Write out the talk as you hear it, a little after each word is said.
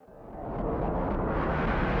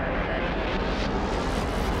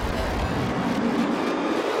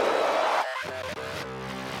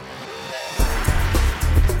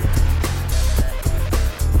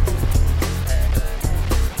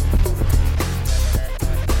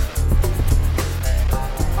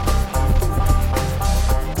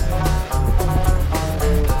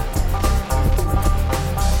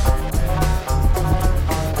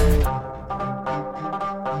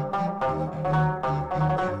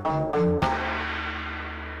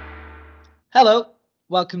Hello,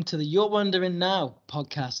 welcome to the You're Wondering Now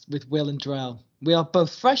podcast with Will and Drell. We are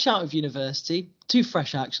both fresh out of university, too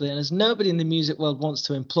fresh actually, and as nobody in the music world wants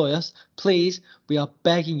to employ us, please, we are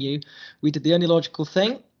begging you, we did the only logical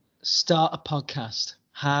thing, start a podcast.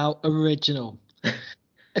 How original.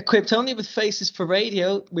 Equipped only with faces for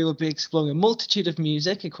radio, we will be exploring a multitude of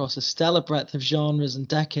music across a stellar breadth of genres and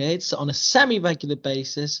decades on a semi-regular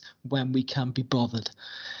basis when we can be bothered.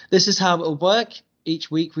 This is how it will work.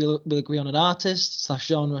 Each week we'll agree on an artist,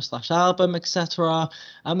 /genre, /album, etc.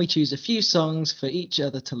 And we choose a few songs for each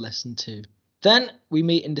other to listen to. Then we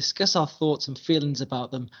meet and discuss our thoughts and feelings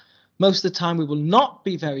about them. Most of the time we will not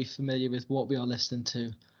be very familiar with what we are listening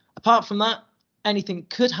to. Apart from that, anything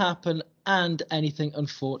could happen and anything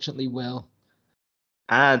unfortunately will.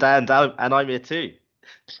 And I'm here too.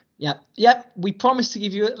 Yep. We promise to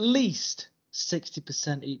give you at least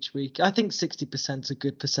 60% each week. I think 60% is a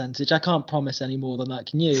good percentage. I can't promise any more than that,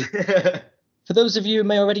 can you? For those of you who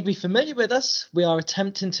may already be familiar with us, we are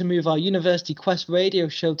attempting to move our University Quest radio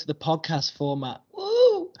show to the podcast format.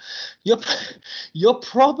 Woo! You're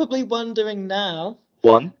probably wondering now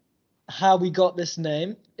how we got this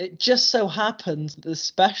name. It just so happens that the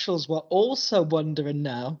specials were also wondering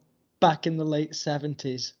now, back in the late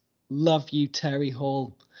 70s. Love you, Terry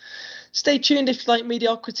Hall. Stay tuned if you like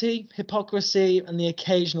mediocrity, hypocrisy, and the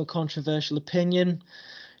occasional controversial opinion.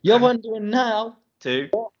 You're wondering now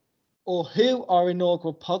or who our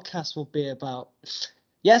inaugural podcast will be about.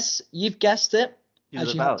 Yes, you've guessed it.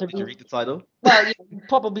 Did you read the title? Well, you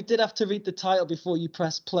probably did have to read the title before you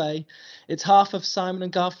press play. It's half of Simon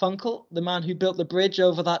and Garfunkel, the man who built the bridge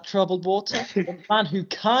over that troubled water, the man who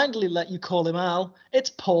kindly let you call him Al. It's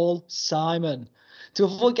Paul Simon. To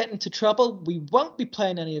avoid getting into trouble, we won't be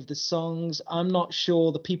playing any of the songs. I'm not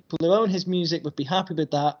sure the people who own his music would be happy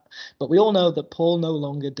with that, but we all know that Paul no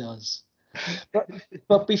longer does.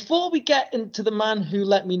 But before we get into the man who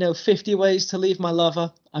let me know 50 ways to leave my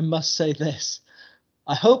lover, I must say this.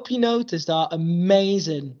 I hope you noticed our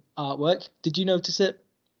amazing artwork. Did you notice it?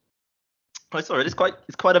 I saw it.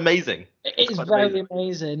 It's quite amazing. It is very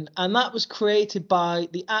amazing. And that was created by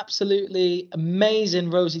the absolutely amazing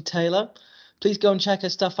Rosie Taylor. Please go and check her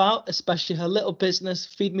stuff out, especially her little business,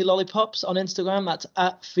 Feed Me Lollipops, on Instagram. That's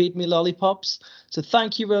at Feed Me Lollipops. So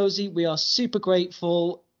thank you, Rosie. We are super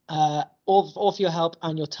grateful all for your help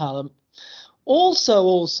and your talent.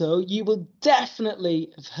 Also, you will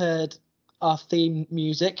definitely have heard our theme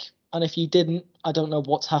music. And if you didn't, I don't know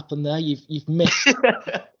what's happened there. You've missed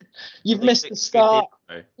you've missed the start.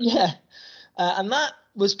 Yeah. And that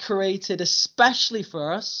was created especially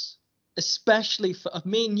for us, especially for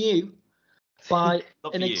me and you, by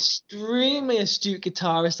an extremely astute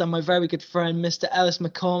guitarist and my very good friend, Mr. Ellis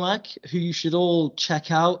McCormack, who you should all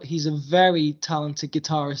check out. He's a very talented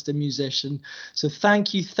guitarist and musician. So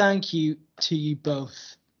thank you to you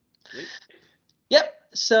both. Yep.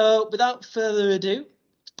 So without further ado,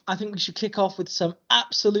 I think we should kick off with some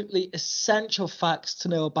absolutely essential facts to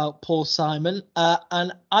know about Paul Simon.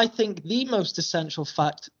 And I think the most essential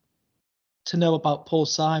fact to know about Paul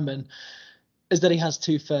Simon is that he has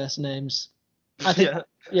two first names. I think,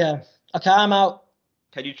 yeah. Okay, I'm out.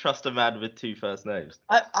 Can you trust a man with two first names?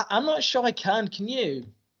 I'm not sure I can. Can you?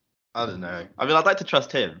 I don't know. I mean, I'd like to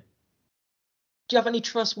trust him. Do you have any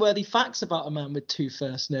trustworthy facts about a man with two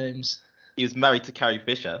first names? He was married to Carrie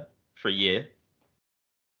Fisher for a year.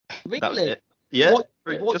 Really? Yeah. What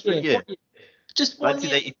for a year. What year? Just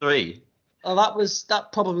 1983. Year? Oh, that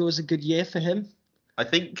probably was a good year for him. I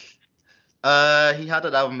think he had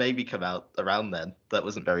an album maybe come out around then that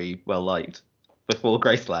wasn't very well liked before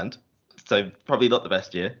Graceland. So probably not the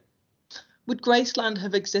best year. Would Graceland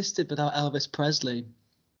have existed without Elvis Presley?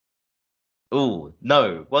 Oh,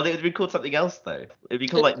 no. Well, it would be called something else, though. It would be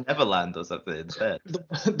called, like, Neverland or something instead.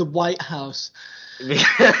 The White House.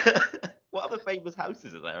 What other famous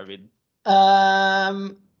houses are there? I mean...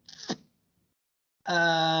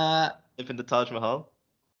 If in the Taj Mahal?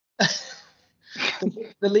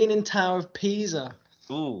 the Leaning Tower of Pisa.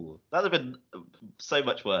 Ooh, that would have been so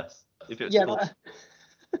much worse. If it was called...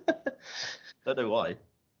 Don't know why.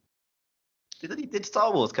 Did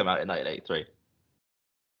Star Wars come out in 1983?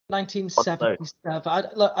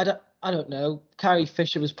 1977. I don't know. Carrie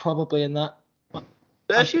Fisher was probably in that.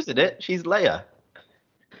 She was in it. She's Leia.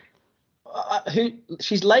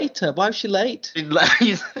 She's later. Why was she late? Do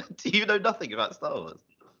you know nothing about Star Wars?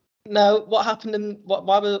 No. What happened in?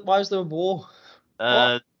 Why was there a war?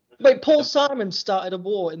 Wait, Paul Simon started a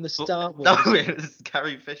war in the Star Wars. No, it was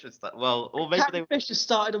Carrie Fisher. Carrie Fisher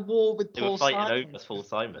started a war with Paul Simon. They were fighting over Paul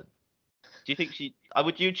Simon. Do you think she?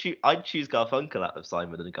 I'd choose Garfunkel out of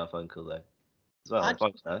Simon and Garfunkel though, as well.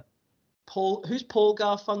 Paul. Who's Paul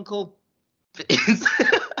Garfunkel?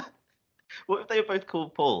 What if they were both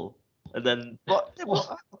called Paul? And then what?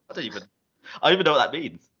 I don't even know what that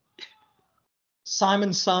means.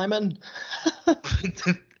 Simon.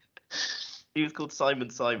 He was called Simon.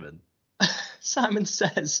 Simon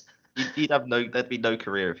Says. There'd be no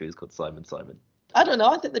career if he was called Simon. I don't know.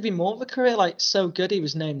 I think there'd be more of a career. Like, so good he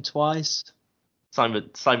was named twice.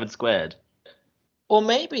 Simon squared. Or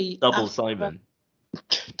maybe Double Simon.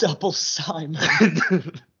 Double Simon.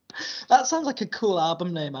 That sounds like a cool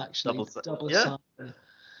album name, actually. Double Simon.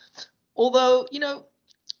 Although,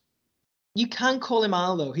 you can call him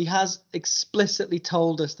Al, though. He has explicitly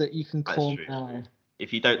told us that you can call him Al.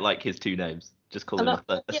 If you don't like his two names, just call him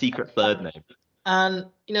a secret third name. And,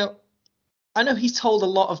 I know he's told a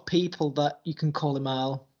lot of people that you can call him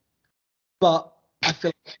Al. But I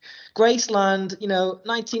feel like Graceland,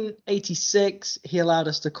 1986, he allowed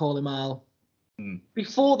us to call him Al.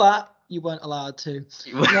 Before that, you weren't allowed to.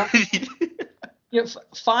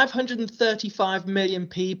 535 million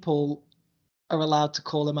people are allowed to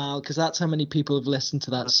call him Al because that's how many people have listened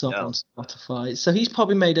to that song on Spotify. So he's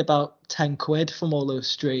probably made about 10 quid from all those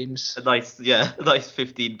streams. A nice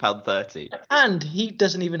 £15.30. And he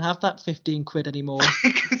doesn't even have that 15 quid anymore.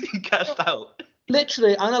 Because he cashed out.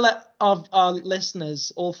 Literally, I'm going to let our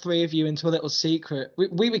listeners, all three of you, into a little secret.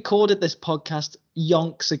 We recorded this podcast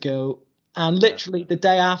yonks ago. And literally the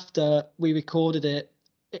day after we recorded it,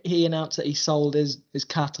 he announced that he sold his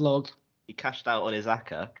catalogue. He cashed out on his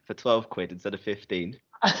Aka for 12 quid instead of 15.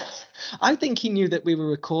 I think he knew that we were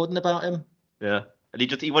recording about him. Yeah. And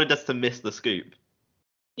he wanted us to miss the scoop.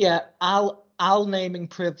 Yeah, Al naming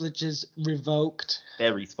privileges revoked.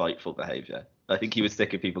 Very spiteful behaviour. I think he was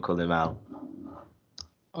sick of people calling him Al.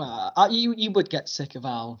 You would get sick of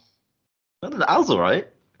Al. No, Al's alright.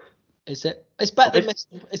 Is it? It's better than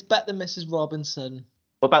Mrs. Robinson.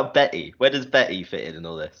 What about Betty? Where does Betty fit in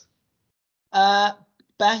all this?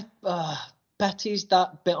 Betty's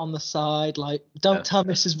that bit on the side. Like, don't tell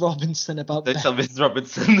Mrs. Robinson about Don't Betty. tell Mrs.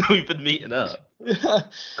 Robinson that we've been meeting up.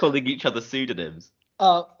 Calling each other pseudonyms.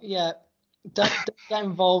 Oh, yeah. Don't get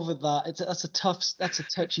involved with that. That's a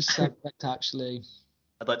touchy subject, actually.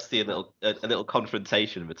 I'd like to see a little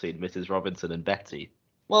confrontation between Mrs. Robinson and Betty.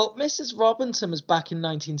 Well, Mrs. Robinson was back in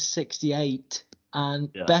 1968,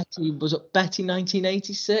 and Betty was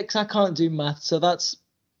 1986. I can't do math, so that's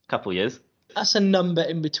a couple years. That's a number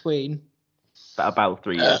in between. About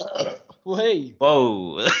 3 years. Wait.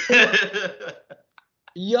 Whoa.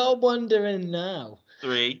 You're wondering now.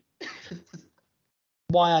 3.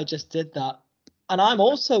 Why I just did that, and I'm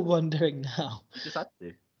also wondering now. You just had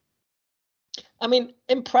to. I mean,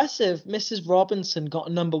 impressive. Mrs. Robinson got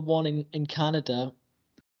number 1 in Canada.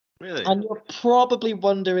 Really? And you're probably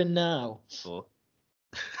wondering now 4.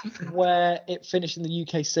 where it finished in the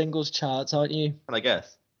UK singles charts, aren't you? Can I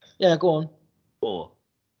guess? Yeah, go on. 4.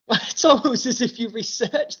 It's almost as if you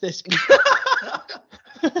researched this.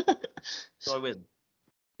 So I win.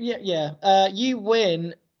 Yeah. You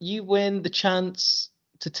win the chance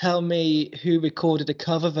to tell me who recorded a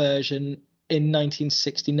cover version in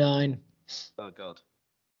 1969. Oh God,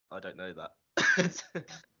 I don't know that.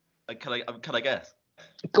 Can I guess?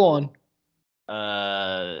 Go on.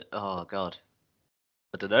 Oh God,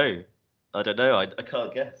 I don't know. I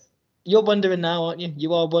can't guess. You're wondering now, aren't you?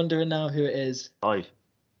 You are wondering now who it is. 5.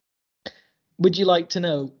 Would you like to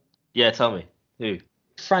know? Yeah, tell me. Who?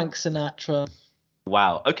 Frank Sinatra.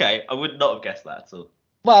 Wow. Okay, I would not have guessed that at all.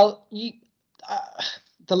 Well, the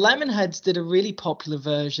Lemonheads did a really popular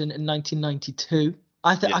version in 1992.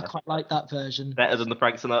 I quite like that version. Better than the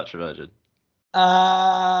Frank Sinatra version?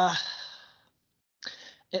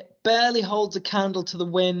 It barely holds a candle to the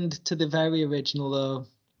wind to the very original, though.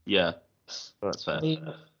 Yeah, that's fair.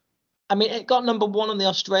 I mean, it got number 1 on the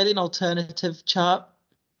Australian alternative chart.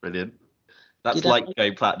 Brilliant. That's like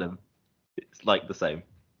going platinum. It's like the same.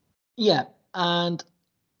 Yeah, and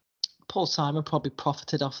Paul Simon probably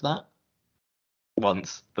profited off that.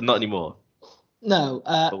 Once, but not anymore. No.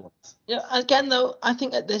 Yeah. Again, though, I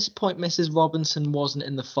think at this point, Mrs. Robinson wasn't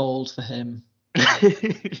in the fold for him.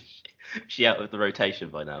 She out of the rotation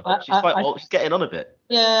by now. She's quite old. She's getting on a bit.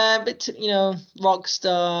 Yeah, but rock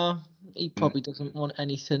star. He probably doesn't want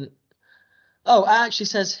anything. Oh, it actually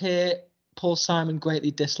says here, Paul Simon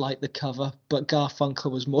greatly disliked the cover, but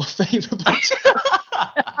Garfunkel was more favourable.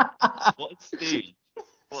 What a stooge.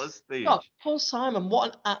 What a stooge. Oh, Paul Simon,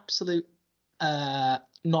 what an absolute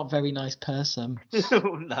not very nice person.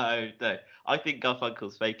 No. I think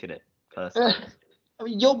Garfunkel's faking it, personally. I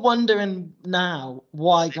mean, you're wondering now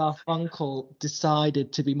why Garfunkel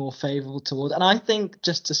decided to be more favourable towards, and I think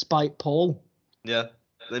just to spite Paul. Yeah,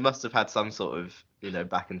 they must have had some sort of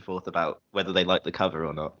back and forth about whether they liked the cover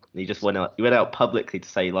or not. And he went out publicly to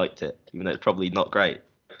say he liked it, even though it's probably not great.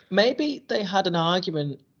 Maybe they had an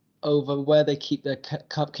argument over where they keep their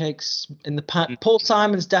cupcakes in the Paul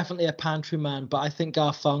Simon's definitely a pantry man, but I think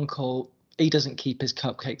Garfunkel, he doesn't keep his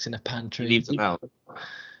cupcakes in a pantry. He leaves them out.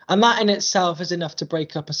 And that in itself is enough to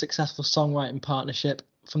break up a successful songwriting partnership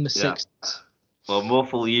from the 60s. Well, more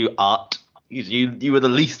for you, Art. You were the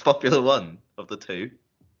least popular one of the two.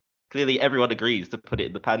 Clearly, everyone agrees to put it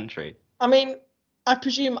in the pantry. I mean, I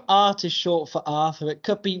presume Art is short for Arthur. It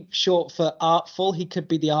could be short for Artful. He could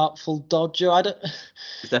be the Artful Dodger. I don't.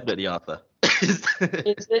 It's definitely Arthur.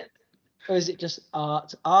 Is it? Or is it just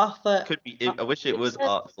Art? Arthur. Could be. I wish it was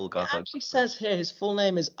Artful Garfunkel. It actually says here his full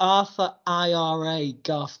name is Arthur IRA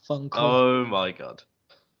Garfunkel. Oh my god.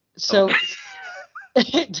 So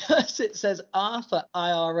it does. It says Arthur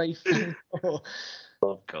IRA Funkel.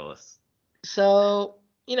 Of course. So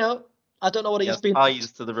I don't know what he's been.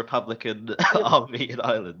 Ties to the Republican Army in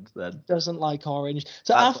Ireland. Then doesn't like orange.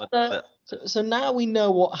 So so now we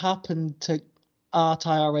know what happened to Art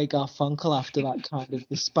IRA Garfunkel after that kind of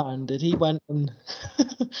disbanded. He went and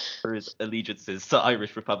for his allegiances to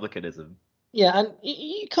Irish republicanism. Yeah, and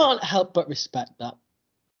you can't help but respect that.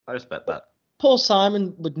 I respect that. Paul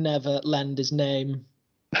Simon would never lend his name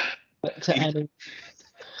to any.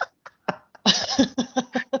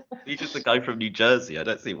 He's just a guy from New Jersey. I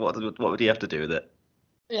don't see what would he have to do with it.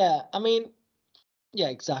 Yeah, I mean, yeah,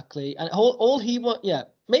 exactly. And all he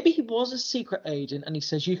maybe he was a secret agent, and he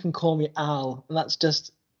says you can call me Al, and that's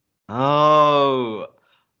just. Oh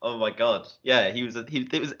my God! Yeah, it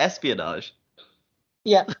was espionage.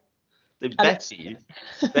 Yeah. Betty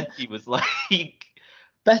was like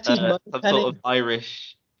Betty's some sort of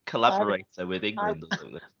Irish collaborator with England or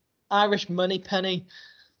something. Irish money penny.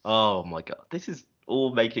 Oh my God, this is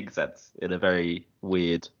all making sense in a very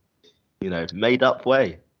weird, made up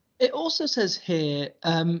way. It also says here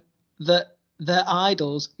that their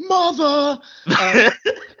idols, mother,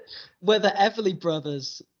 were the Everly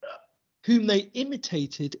Brothers, whom they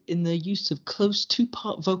imitated in their use of close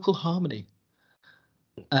two-part vocal harmony.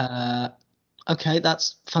 Okay,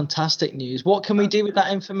 that's fantastic news. What can we do with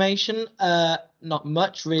that information? Not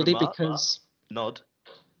much, really, because nod.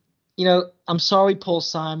 I'm sorry, Paul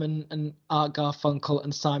Simon and Art Garfunkel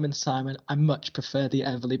and Simon. I much prefer the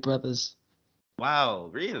Everly Brothers. Wow,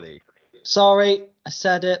 really? Sorry, I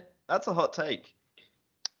said it. That's a hot take.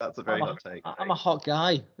 That's a very hot take. I'm a hot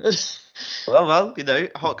guy. well,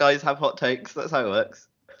 hot guys have hot takes. That's how it works.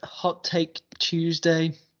 Hot take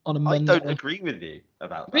Tuesday on a Monday. I don't agree with you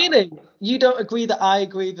about that. Really? You don't agree that I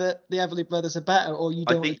agree that the Everly Brothers are better, or you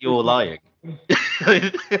don't? I think you're lying.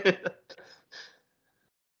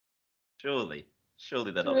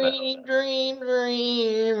 Surely they're not better. Dream.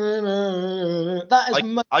 That is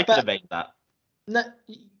much I could have made that. No,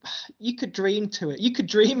 you could dream to it. You could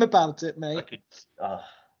dream about it, mate. I could. Oh,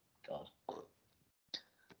 God.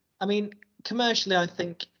 I mean, commercially, I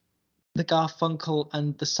think the Garfunkel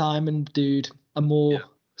and the Simon dude are more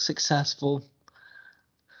successful.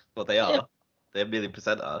 Well, they are. They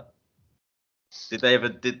 1,000,000% are. Did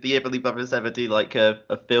the Everly Brothers ever do like a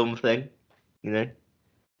film thing?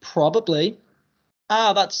 Probably.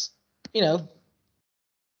 That's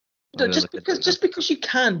just because you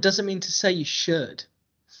can doesn't mean to say you should.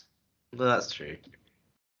 Well, that's true.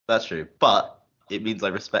 That's true. But it means I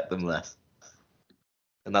respect them less.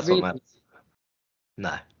 And that's really? What matters.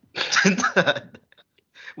 No.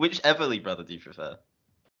 Which Everly brother do you prefer?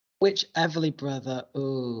 Which Everly brother?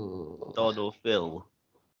 Ooh. Don or Phil?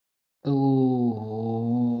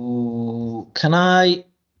 Ooh.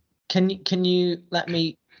 Can you let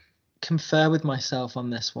me confer with myself on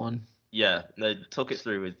this one? Yeah, no, talk it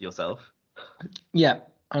through with yourself. Yeah,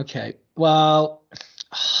 okay. Well,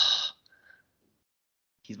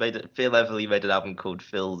 Phil Everly made an album called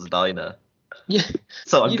Phil's Diner. Yeah.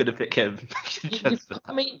 So I'm gonna pick him.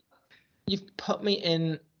 You've put me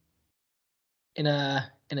in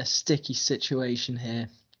a sticky situation here.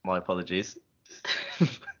 My apologies.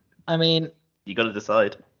 I mean, you got to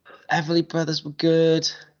decide. Everly Brothers were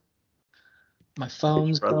good. My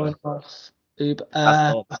phone's going off. Uber.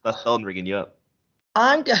 That's Don ringing you up.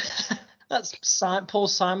 That's Paul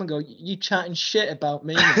Simon. You chatting shit about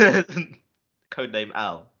me? Codename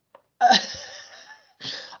Al.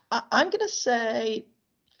 I'm gonna say.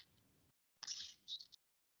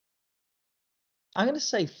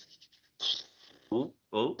 Ooh.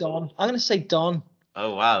 Don. I'm gonna say Don.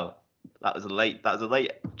 Oh wow, that was a late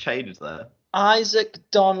change there. Isaac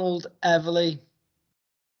Donald Everly.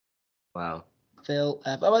 Wow. Phil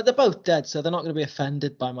Everly. They're both dead, so they're not going to be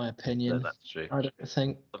offended by my opinion. No, that's true. I don't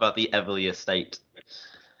think. What about the Everly estate?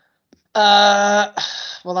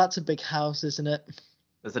 Well, that's a big house, isn't it?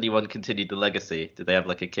 Has anyone continued the legacy? Did they have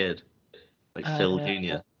like a kid? Like Phil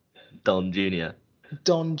Jr., Don Jr.?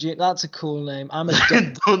 Don Jr. That's a cool name. I'm a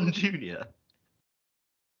Don. Don Jr.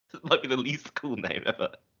 That might be the least cool name ever.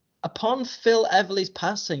 Upon Phil Everly's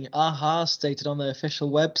passing, a-ha stated on their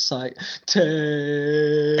official website,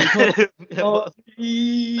 "Take on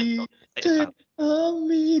me, take on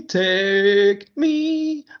me, take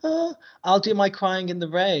me. I'll do my crying in the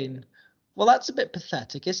rain." Well, that's a bit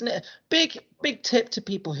pathetic, isn't it? Big tip to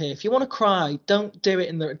people here: if you want to cry, don't do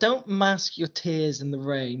it don't mask your tears in the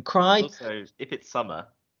rain. Cry. Also, if it's summer,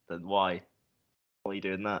 then why? Why are you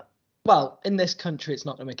doing that? Well, in this country, it's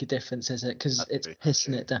not going to make a difference, is it? Because it's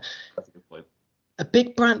pissing it down. That's a good point. A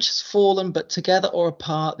big branch has fallen, but together or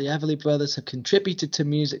apart, the Everly brothers have contributed to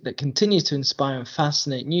music that continues to inspire and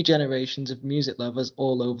fascinate new generations of music lovers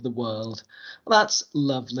all over the world. Well, that's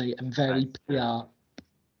lovely and very PR.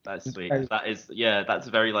 That's sweet. That's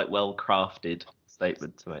a very like well-crafted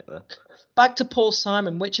statement to make there. Back to Paul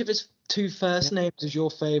Simon. Which of his two first names is your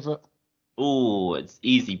favourite? Oh, it's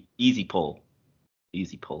easy Paul.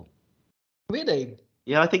 Easy Paul. Really?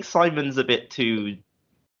 Yeah, I think Simon's a bit too,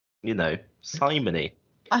 Simony.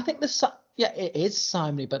 I think it is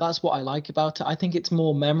Simony, but that's what I like about it. I think it's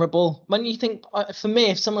more memorable. When you think, for me,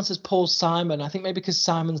 if someone says Paul Simon, I think maybe because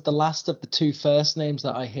Simon's the last of the two first names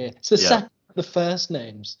that I hear. It's the second of the first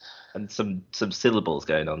names. And some syllables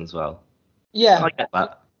going on as well. Yeah. I get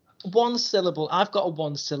that. One syllable. I've got a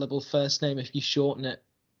one syllable first name if you shorten it.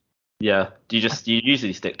 Yeah. Do you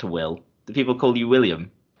usually stick to Will? Do people call you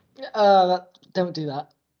William? Don't do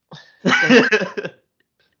that.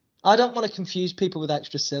 I don't want to confuse people with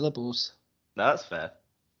extra syllables. No, that's fair.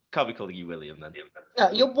 Can't be calling you William then.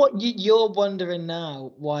 No, you're wondering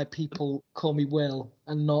now why people call me Will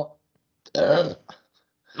and not. Well,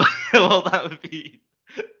 that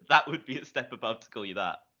would be a step above to call you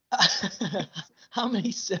that. How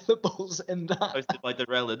many syllables in that? Hosted by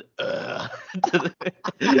Darrell and.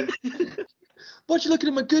 What you looking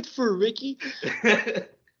at my good for, Ricky?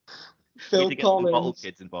 Phil Collins. The bottle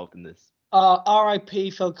kids involved in this.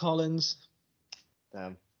 R.I.P. Phil Collins.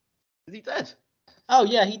 Damn. Is he dead? Oh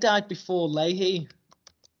yeah, he died before Leahy.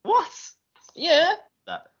 What? Yeah.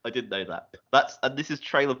 I didn't know that. And this is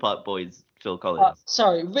Trailer Park Boys, Phil Collins.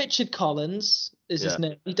 Sorry, Richard Collins is his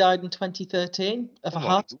name. He died in 2013 of a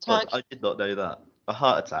heart attack. I did not know that. A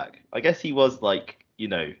heart attack. I guess he was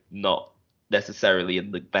not necessarily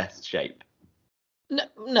in the best shape.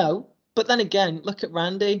 No, but then again, look at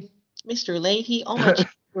Randy, Mr. Leahy, all my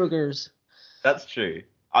burgers. That's true.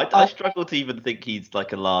 I struggle to even think he's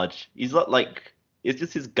like a large. He's not like. It's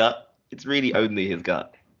just his gut. It's really only his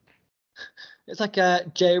gut. It's like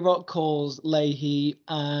J-Rock calls Leahy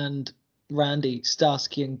and Randy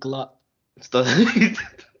Starsky and Glut. You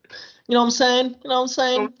know what I'm saying?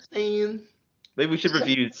 Maybe we should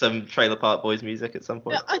review some Trailer Park Boys music at some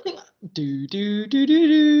point. Yeah, I think do.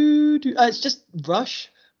 It's just Rush.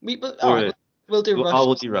 We'll do Rush.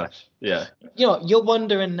 We'll do Rush. Yeah. You're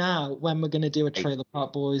wondering now when we're gonna do a Trailer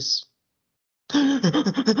Park Boys.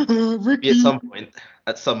 Ricky.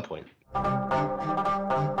 At some point.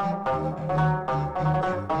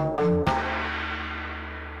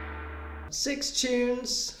 Six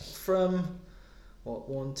tunes from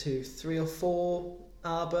 1, 2, 3 or 4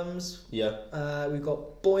 albums. Yeah. We've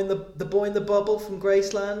got Boy in the Bubble from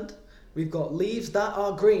Graceland. We've got Leaves That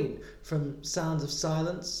Are Green from Sounds of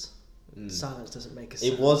Silence. Silence doesn't make a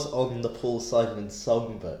sound. It was on the Paul Simon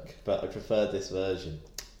songbook, but I prefer this version.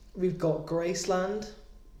 We've got Graceland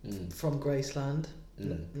from Graceland,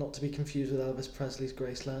 not to be confused with Elvis Presley's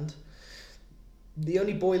Graceland. The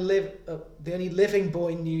only living boy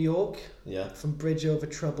in New York. Yeah. From Bridge Over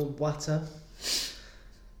Troubled Water.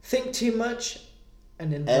 Think Too Much,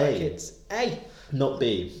 and in brackets A. Not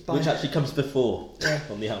B, which actually comes before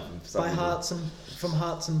on the album. From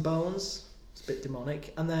Hearts and Bones. It's a bit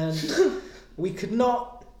demonic. And then we could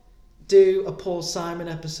not do a Paul Simon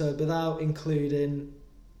episode without including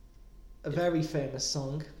a very famous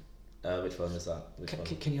song. Which one is that?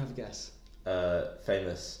 Can you have a guess?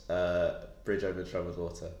 Famous. Bridge Over Troubled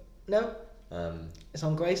Water. No. It's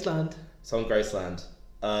on Graceland. It's on Graceland.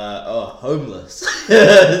 Homeless.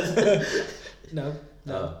 No.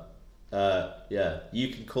 Yeah. You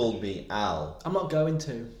can call me Al. I'm not going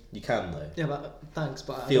to. You can though. Yeah, but thanks,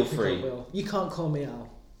 but feel I don't free. Think I will. You can't call me Al.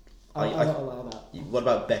 I don't allow that. What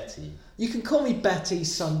about Betty? You can call me Betty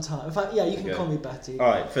sometime. In fact, you can call me Betty. All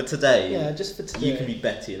right, for today. Yeah, just for today. You can be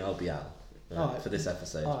Betty and I'll be Al. All right. For this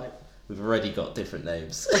episode. All right. We've already got different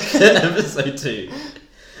names. Episode 2.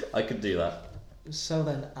 I can do that. So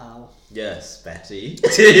then, Al. Yes, Betty.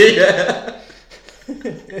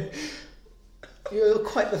 You're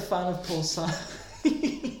quite the fan of Paul Simon.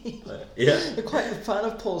 Yeah. You're quite the fan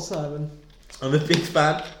of Paul Simon. I'm a big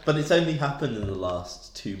fan, but it's only happened in the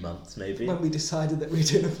last 2 months, maybe. When we decided that we were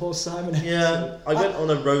doing a Paul Simon episode. Yeah, I went on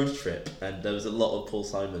a road trip, and there was a lot of Paul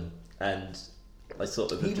Simon, and I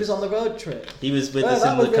sort of... He was on the road trip? He was with us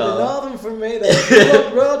in the car. That was really northern from me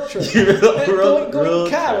then. Road trip. You were on Going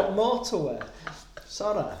road car trip. up motorway.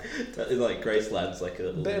 Sorry. That is like Graceland's like a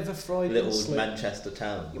little, bit of a Freudian little slip. Manchester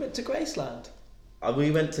town. You went to Graceland?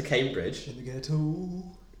 We went to Cambridge. In the ghetto.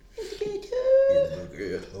 In the ghetto. In the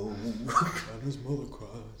ghetto. And his mother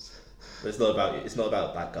cries. But it's not about you. It's not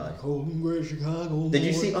about that guy. Cold and grey Chicago. Did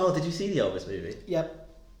you see? Oh, did you see the Elvis movie? Yep.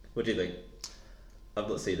 What do you think? I've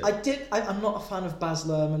not seen it. I did. I'm not a fan of Baz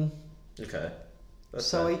Luhrmann. Okay. That's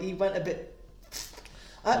So fair. he went a bit.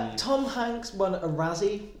 Tom Hanks won a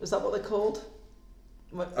Razzie. Is that what they're called?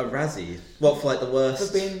 A Razzie? What, for like the worst?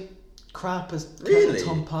 For being crap as Really?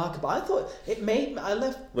 Tom Parker. But I thought it made me. I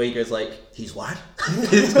left. Where he goes like, he's what?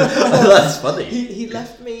 That's funny. He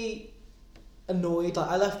left me annoyed. Like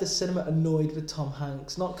I left the cinema annoyed with Tom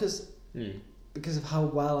Hanks, not because of how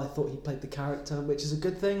well I thought he played the character, which is a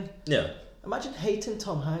good thing. Yeah. Imagine hating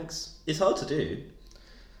Tom Hanks. It's hard to do.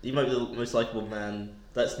 He might be the most likeable man.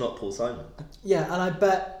 That's not Paul Simon. Yeah, and I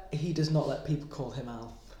bet he does not let people call him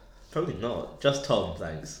Al. Probably not. Just Tom,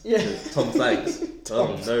 thanks. Yeah. Tom, thanks.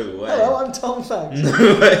 Tom. Oh, no way. Hello, I'm Tom Thanks. No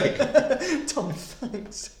way. Tom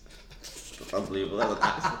Thanks. Unbelievable. That was an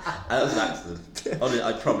accident. That was an accident. Honestly,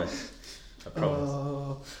 I promise. I promise.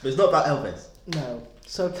 Oh, But it's not about Elvis. no.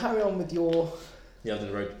 So carry on with your... Yeah, I was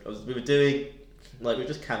on the road. We were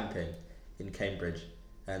just camping in Cambridge,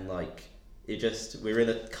 and like we were in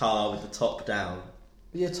a car with the top down.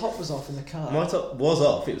 Your top was off in the car. My top was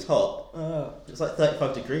off. It was hot. Oh. It was like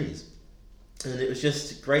 35 degrees, and it was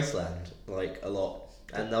just Graceland, like a lot.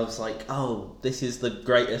 And I was like, "Oh, this is the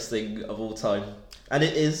greatest thing of all time," and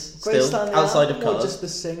it is still Graceland outside album, of cars. or just the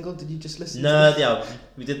single? Did you just listen? No, to the album.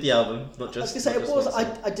 We did the album, not just. I was gonna say not it just was. one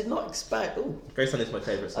song. I did not expect. Oh, Graceland is my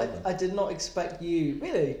favourite song I did not expect you.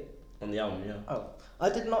 Really? on the album. Yeah. Oh, I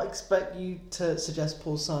did not expect you to suggest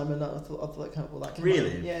Paul Simon. I thought that came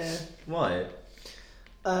Really? out. Yeah. Why?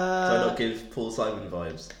 Do I not give Paul Simon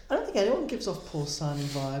vibes? I don't think anyone gives off Paul Simon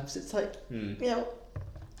vibes. It's like, you know,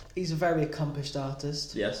 he's a very accomplished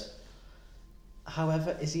artist. Yes.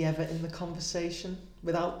 However, is he ever in the conversation?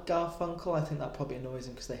 Without Garfunkel, I think that probably annoys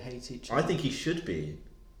him because they hate each other. I think he should be.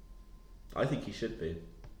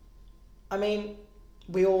 I mean,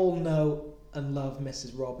 we all know and love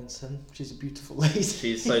Mrs. Robinson. She's a beautiful lady.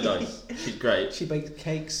 She's so nice. She's great. She baked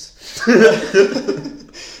cakes.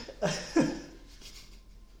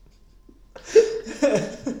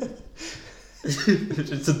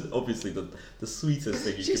 It's obviously the sweetest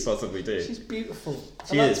thing you could possibly do. She's beautiful.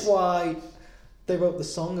 She and that's is. why they wrote the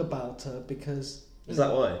song about her, because... Is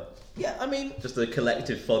that why? Yeah, I mean... Just a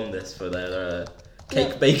collective fondness for their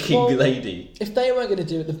cake baking lady. If they weren't going to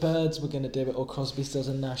do it, the Byrds were going to do it, or Crosby, Stills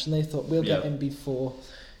and Nash, and they thought, we'll get in before.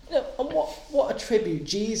 You know, and what a tribute.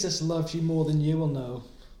 Jesus loves you more than you will know.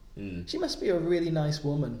 She must be a really nice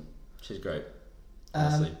woman. She's great.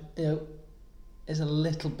 Honestly. You know, it's a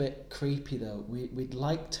little bit creepy though. We'd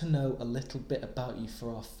like to know a little bit about you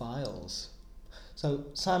for our files. So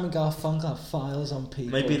Simon Garfunkel have files on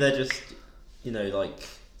people. Maybe they're just, like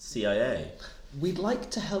CIA. We'd like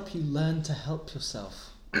to help you learn to help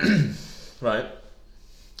yourself. Right.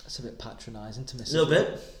 That's a bit patronising to Mrs. A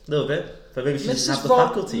little bit. But maybe she doesn't have the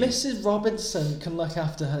faculty. Mrs. Robinson can look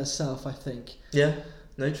after herself, I think. Yeah,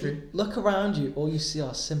 no, true. Look around you, all you see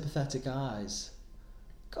are sympathetic eyes.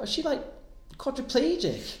 God, is she like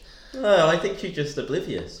quadriplegic? No, I think she's just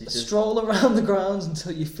oblivious. Stroll around the grounds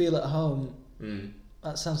until you feel at home. Mm.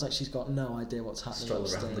 That sounds like she's got no idea what's happening. Stroll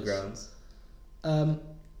upstairs. around the grounds.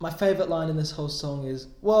 My favourite line in this whole song is,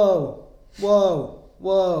 "Whoa, whoa,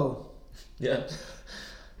 whoa." Yeah.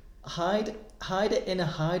 Hide it in a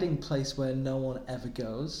hiding place where no one ever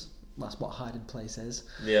goes. That's what hiding place is.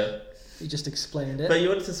 Yeah. You just explained it. But you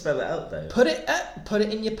wanted to spell it out though. Put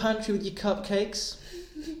it in your pantry with your cupcakes.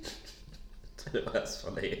 That's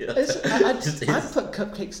funny. I'd put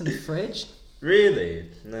cupcakes in the fridge. Really?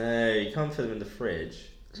 No, you can't put them in the fridge.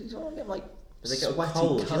 You don't want to get like They get sweaty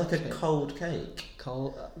cold. You like a cupcake. cold cake.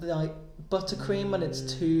 Cold, like buttercream when it's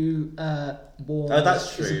too warm. Oh,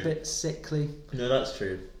 that's true. Is a bit sickly. No, that's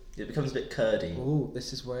true. It becomes a bit curdy. Oh,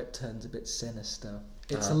 this is where it turns a bit sinister.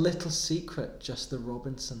 It's a little secret, just the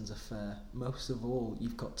Robinsons' affair. Most of all,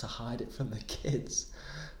 you've got to hide it from the kids.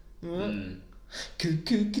 Mm.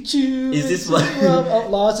 Is this what? Oh,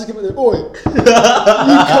 Lars is giving the oi. You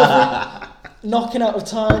cover it. Knocking out of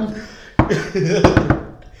time.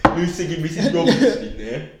 Who's singing Mrs. Robinson in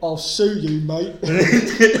there? I'll sue you, mate.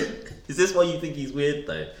 Is this why you think he's weird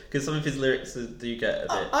though? Because some of his lyrics do get a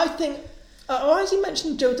bit. I think. Why has he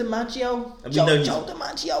mentioned Joe DiMaggio? Joe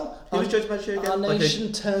DiMaggio. Who was Joe DiMaggio again? Our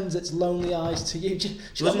nation turns its lonely eyes to you.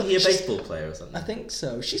 Wasn't he a baseball player or something? I think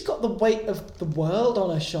so. She's got the weight of the world on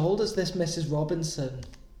her shoulders, this Mrs. Robinson.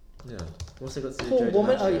 Yeah. What's it got to do with Poor Joe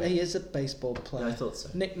woman. DiMaggio? Oh, he is a baseball player. Yeah, I thought so.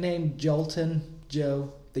 Nicknamed Jolton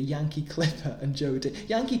Joe, the Yankee Clipper, and Joe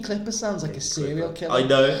Yankee Clipper sounds like a serial killer. I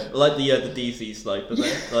know, like the DC sniper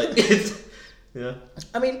there. Like it's yeah.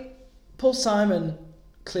 I mean, Paul Simon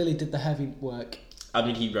clearly did the heavy work. I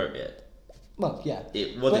mean, he wrote it. Well, yeah.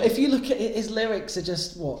 But if you look at it, his lyrics are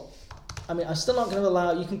just what? I mean, I'm still not going to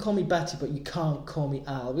allow. You can call me Betty, but you can't call me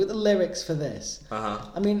Al. Look at the lyrics for this.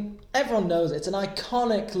 I mean, everyone knows it. It's an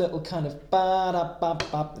iconic little kind of ba da ba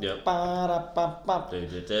ba ba da ba ba.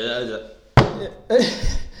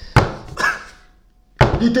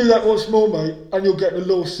 You do that once more, mate, and you'll get a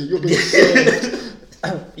lawsuit. You'll be sued.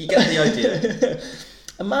 You get the idea.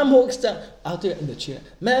 A man walks down. I'll do it in the tune.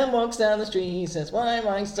 Man walks down the street. He says, "Why am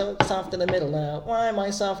I so soft in the middle now? Why am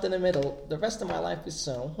I soft in the middle? The rest of my life is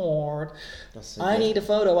so hard. I need a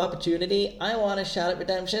photo opportunity. I want to shout at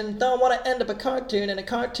redemption. Don't want to end up a cartoon in a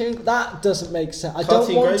cartoon." That doesn't make sense. I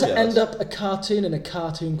don't want to end up a cartoon in a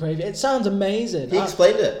cartoon graveyard. It sounds amazing. He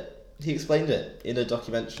explained it in a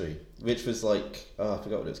documentary, which was like, I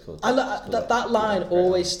forgot what it's called. That line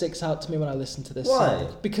always sticks out to me when I listen to this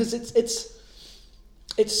song because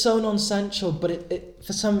it's so nonsensical, but it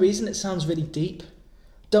for some reason it sounds really deep.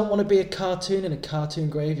 Don't want to be a cartoon in a cartoon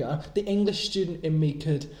graveyard. The English student in me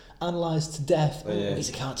could analyse to death. Oh, yeah. He's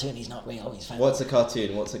a cartoon. He's not real. He's fake. What's a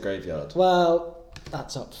cartoon? What's a graveyard? Well,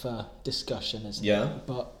 that's up for discussion, isn't it? Yeah.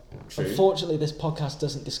 But true. Unfortunately, this podcast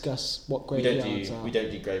doesn't discuss what graveyards are. We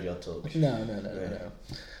don't do graveyard talk. No.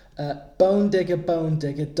 Bone digger,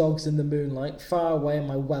 dogs in the moonlight, far away on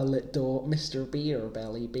my well-lit door, Mr. Beer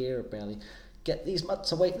Belly, get these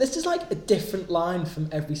mutts away. This is like a different line from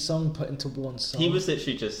every song put into one song. He was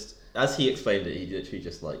literally just, as he explained it, he literally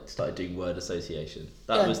just like started doing word association.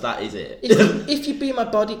 That is it. If you be my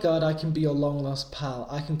bodyguard, I can be your long-lost pal.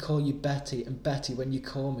 I can call you Betty, and Betty, when you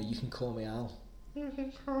call me, you can call me Al. You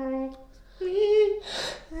can call me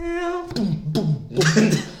Al. Boom, boom,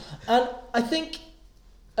 boom. And I think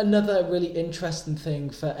another really interesting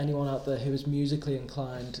thing for anyone out there who is musically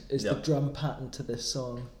inclined is the drum pattern to this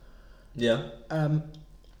song. Yeah. I'm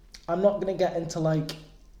not going to get into like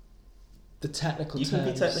the technical terms. You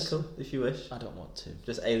can be technical if you wish. I don't want to.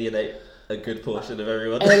 Just alienate a good portion of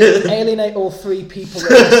everyone. Alienate all three people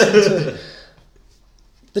that listen to.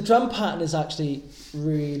 The drum pattern is actually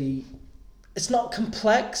really... It's not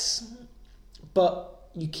complex, but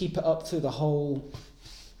you keep it up through the whole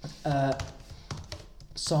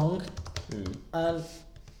song. And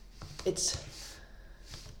it's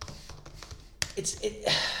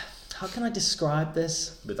how can I describe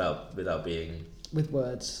this without being with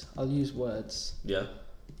words? I'll use words. Yeah.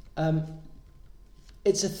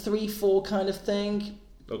 It's a 3/4 kind of thing.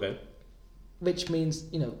 Okay. Which means,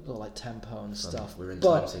 like tempo and stuff. We're in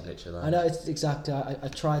time signature there. I know, it's exactly. I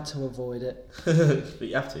tried to avoid it. But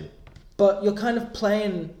you have to. But you're kind of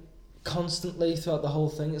playing constantly throughout the whole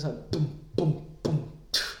thing. It's like boom, boom, boom.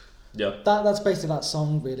 Yeah. That's basically that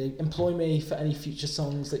song, really. Employ me for any future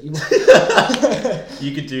songs that you want.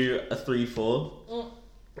 You could do a 3/4.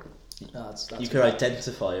 That's you could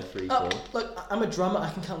identify a 3/4. Look, I'm a drummer.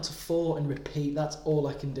 I can count to 4 and repeat. That's all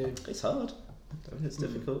I can do. It's hard. I mean, it's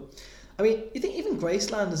difficult. I mean, you think even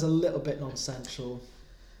Graceland is a little bit nonsensical?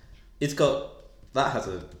 That has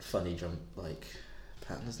a funny drum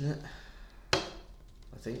pattern, doesn't it?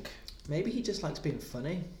 I think. Maybe he just likes being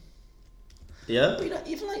funny. Yeah. But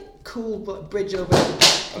even cool bridge over.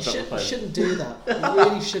 You shouldn't do that. You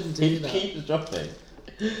really shouldn't do that. Keep dropping.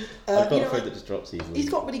 I've got a phone that just drops easily. He's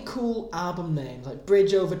got really cool album names like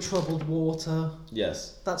Bridge Over Troubled Water.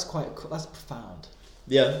 Yes. That's that's profound.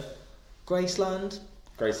 Yeah. Graceland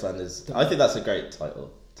is. I think that's a great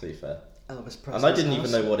title. To be fair. Elvis Presley's And I didn't house.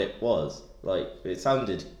 even know what it was. It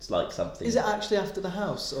sounded like something. Is it actually after the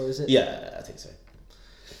house or is it? Yeah, I think so.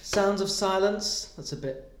 Sounds of Silence. That's a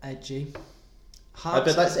bit edgy. I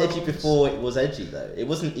bet that's edgy before it was edgy though. It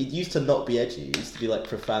wasn't. It used to not be edgy. It used to be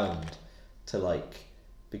profound.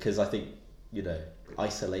 Because I think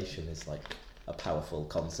isolation is a powerful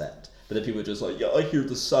concept. But then people are just I hear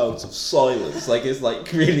the sounds of silence.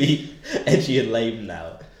 It's really edgy and lame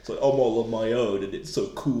now. It's I'm all on my own and it's so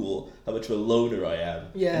cool how much of a loner I am.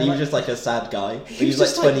 Yeah. And he was just a sad guy. He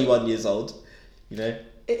was 21 years old. It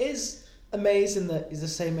is amazing that he's the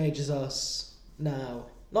same age as us now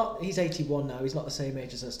He's 81 now. He's not the same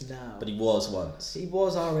age as us now. But he was once. He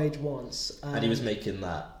was our age once. And he was making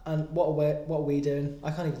that. And what are we doing?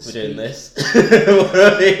 I can't even speak. We're doing this.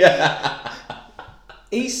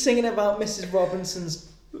 He's singing about Mrs. Robinson's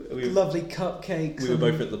lovely cupcakes. We were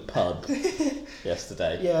both at the pub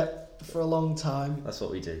yesterday. Yeah, for a long time. That's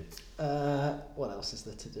what we do. What else is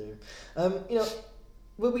there to do?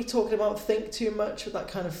 Were we talking about Think Too Much with that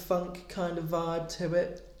kind of funk kind of vibe to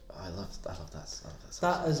it? I love that song.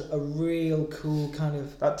 That is a real cool kind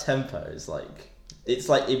of... That tempo is it's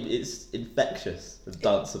infectious and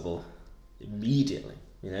danceable immediately,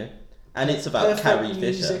 And it's about Carrie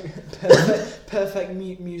Fisher. Perfect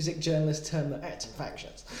music journalist term that it's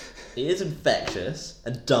infectious. It is infectious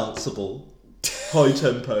and danceable, high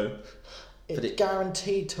tempo. It's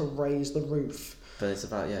guaranteed to raise the roof. But it's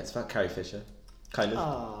about Carrie Fisher, kind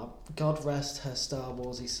of. God rest her Star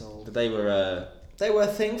Warsy soul. But they were a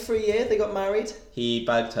thing for a year. They got married. He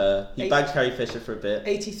bagged her. He bagged Carrie Fisher for a bit.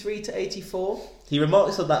 83 to 84. He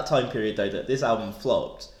remarks on that time period though that this album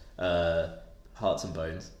flopped. Hearts and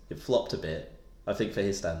Bones. It flopped a bit, I think, for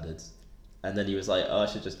his standards. And then he was like, I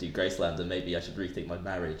should just do Graceland and maybe I should rethink my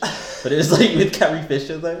marriage. But it was with Carrie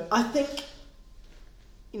Fisher though. I think,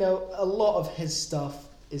 a lot of his stuff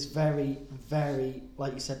is very, very,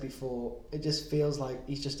 like you said before, it just feels like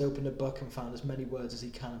he's just opened a book and found as many words as he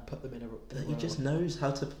can and put them in a row. He just knows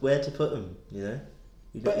where to put them,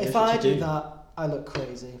 But if I do that, I look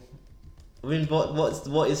crazy. I mean,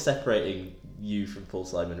 what is separating you from Paul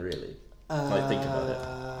Simon, really? I think about it.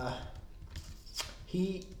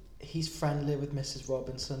 He's friendlier with Mrs.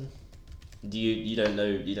 Robinson. You don't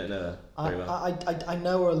know her very well? I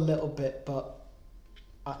know her a little bit, but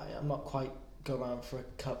I'm not quite go around for a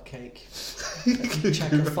cupcake,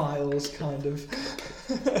 check her files, kind of.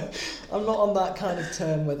 I'm not on that kind of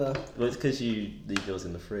term with her. Well, it's because you leave yours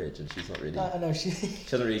in the fridge, and she's not really. I know she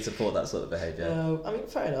doesn't really support that sort of behaviour. No, I mean,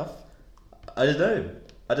 fair enough. I don't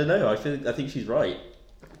know. I think she's right.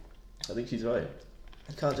 You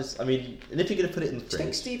can't just. I mean, and if you're going to put it in the fridge. Do you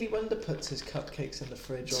think Stevie Wonder puts his cupcakes in the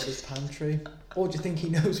fridge or his pantry? Or do you think he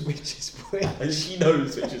knows which is which? I think he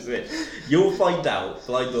knows which is which. You'll find out,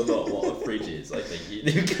 blind or not, what a fridge is, I think. You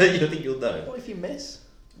think you'll know. What if you miss?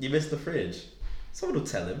 You miss the fridge. Someone will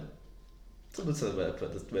tell him. Someone will tell him where to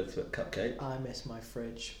put a cupcake. I miss my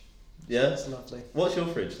fridge. Yeah? It's lovely. What's your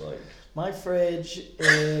fridge like? My fridge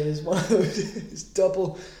is one of those. It's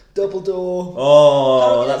double door.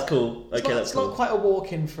 Oh, that's cool. Okay, that's it's cool. not quite a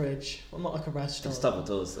walk-in fridge. I'm not like a restaurant. It's double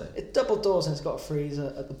doors though. It's double doors and it's got a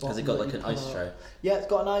freezer at the bottom. Has it got like an ice tray? Yeah, it's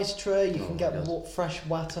got an ice tray. You can get fresh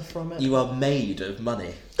water from it. You are made of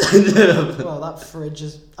money. Well, that fridge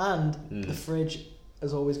is, and the fridge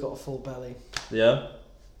has always got a full belly. Yeah? Are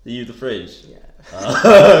you the fridge? Yeah.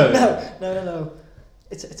 Oh. No.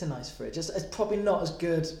 It's a nice fridge. It's probably not as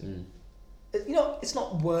good. It's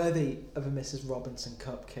not worthy of a Mrs. Robinson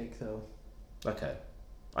cupcake, though. Okay.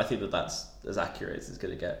 I think that's as accurate as it's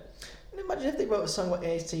going to get. Imagine if they wrote a song like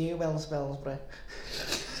Here's to You, Wells, Wellsbury.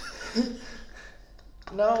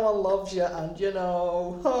 No one loves you, and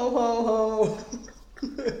ho, ho, ho.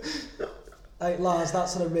 Hey, Lars,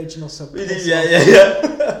 that's an original song.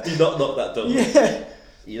 Yeah. Do not knock that door. Yeah.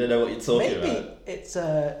 You don't know what you're talking about. Maybe it's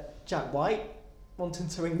Jack White wanting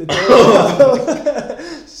to ring the doorbell.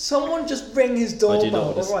 Someone just ring his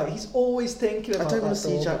doorbell. Alright, he's always thinking about that. I don't want to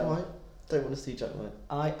see Jack White.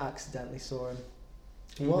 I accidentally saw him.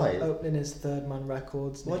 Why? Opening his Third Man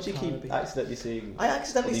Records. Why do you keep accidentally seeing? I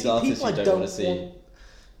accidentally see people I don't want to see.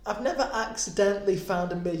 I've never accidentally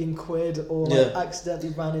found £1 million or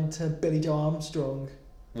accidentally ran into Billy Joe Armstrong.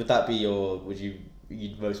 Would that be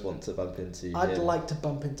you'd most want to bump into? I'd like to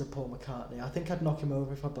bump into Paul McCartney. I think I'd knock him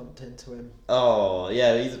over if I bumped into him. Oh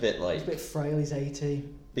yeah, he's a bit frail. He's 80.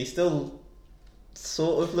 But he still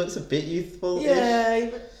sort of looks a bit youthful. Yeah,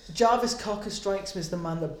 Jarvis Cocker strikes me as the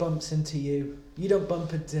man that bumps into you. You don't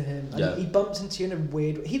bump into him. And he bumps into you in a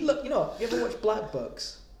weird way. You ever watch Black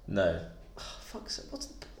Books? No. Oh, fuck's sake, what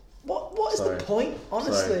is the point,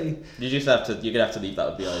 honestly? You're gonna have to leave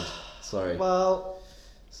that behind. Sorry. Well,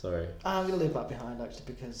 sorry. I'm gonna leave that behind actually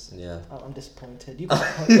because I'm disappointed. You've got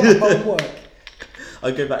homework.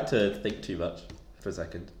 I'll go back to Think Too Much for a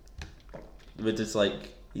second. We're just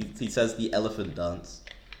he says the elephant dance.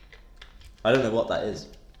 I don't know what that is.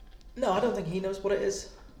 No, I don't think he knows what it is.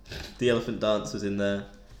 The elephant dance was in there.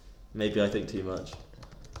 Maybe I think too much.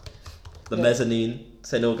 The mezzanine,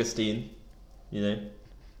 St. Augustine,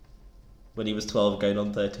 when he was 12 going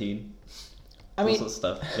on 13. I mean, all sorts of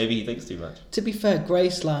stuff. Maybe he thinks too much. To be fair,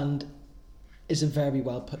 Graceland is a very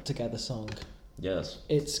well put together song. Yes.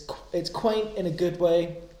 It's quaint in a good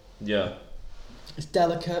way. Yeah. It's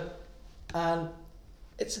delicate, and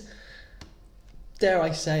it's, dare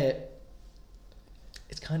I say it,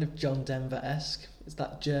 it's kind of John Denver-esque. It's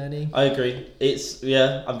that journey. I agree. It's,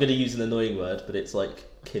 I'm going to use an annoying word, but it's like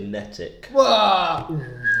kinetic.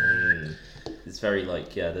 It's very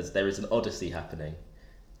like, there is an odyssey happening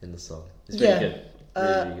in the song. It's really good.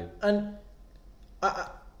 Really good. And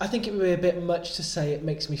I think it would be a bit much to say it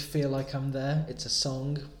makes me feel like I'm there. It's a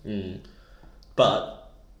song.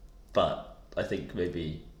 But I think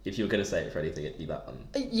maybe if you were going to say it for anything, it'd be that one.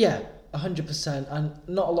 Yeah, 100%. And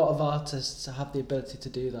not a lot of artists have the ability to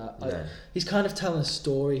do that. No. He's kind of telling a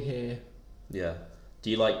story here. Yeah. Do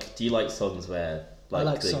you like songs where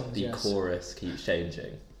like songs, the yes. chorus keeps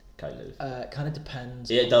changing? Kind of. Kind of depends.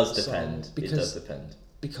 It does on the depend. song, It does depend.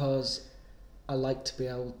 Because I like to be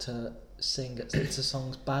able to sing it's a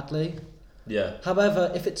songs badly. Yeah.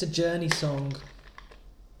 However, if it's a Journey song,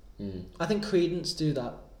 I think Creedence do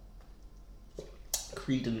that.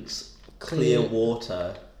 Creedence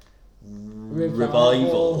Clearwater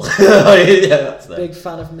Revival. Yeah, that's them. Big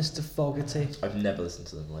fan of Mr. Fogerty. I've never listened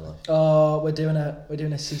to them in my life. Oh, we're doing a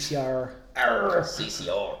CCR.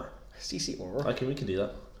 CCR. CCR. Okay, we can do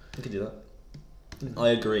that. We can do that. I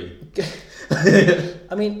agree.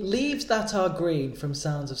 I mean, Leaves That Are Green from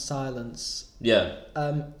Sounds of Silence. Yeah.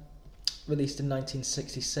 Released in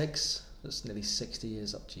 1966. That's nearly 60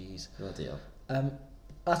 years up. Jeez. Oh dear.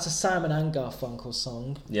 That's a Simon and Garfunkel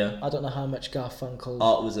song. Yeah. I don't know how much Garfunkel.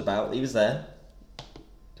 Art was about. He was there,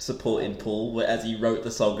 supporting Paul as he wrote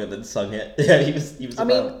the song and then sung it. Yeah, he was. I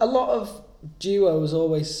mean, a lot of duos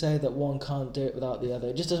always say that one can't do it without the other.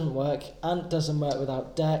 It just doesn't work. Ant doesn't work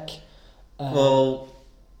without Deck. Well,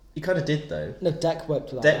 he kind of did though. No, Deck worked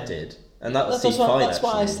without Deck Ant. did, and that was Steve Fine. That's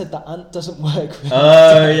why I said that Ant doesn't work without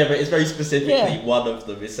Oh yeah, but it's very specifically Yeah. one of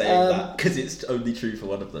them is saying that because it's only true for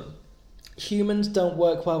one of them. Humans don't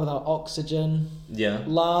work well without Oxygen. Yeah.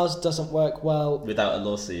 Lars doesn't work well Without a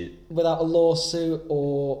lawsuit. without a lawsuit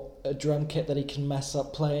or a drum kit that he can mess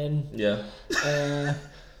up playing. Yeah.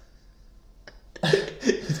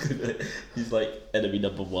 He's like enemy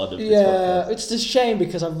number one of this podcast. It's a shame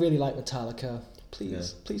because I really like Metallica.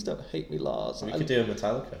 Please don't hate me, Lars. We could do a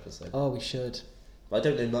Metallica episode. Oh, we should. I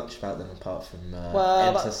don't know much about them apart from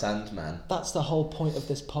Well, Enter Sandman. That's the whole point of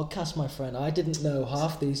this podcast, my friend. I didn't know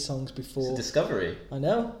half these songs It's a before. discovery. I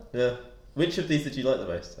know. Yeah. Which of these did you like the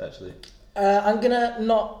most, actually? I'm gonna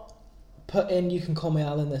not put in "You Can Call Me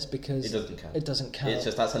Al" in this because It doesn't count. It doesn't count. It's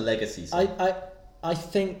just that's a legacy song. I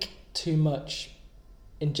think too much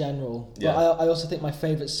in general. Yeah. But I also think my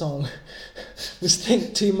favourite song was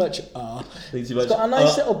 "Think Too Much." Think too much. It's got a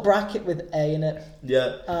nice little bracket with A in it.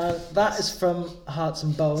 Yeah. And that is from Hearts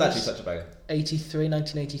and Bones. It's actually such a banger.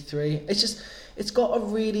 1983. It's got a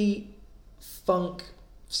really funk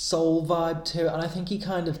soul vibe to it, and I think he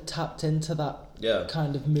kind of tapped into that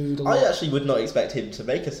kind of mood a lot. I actually would not expect him to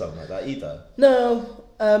make a song like that either. No.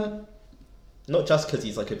 Not just because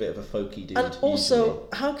he's like a bit of a folky dude. And also, usually.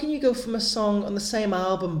 how can you go from a song on the same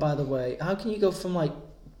album, by the way, how can you go from like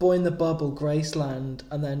Boy in the Bubble, Graceland,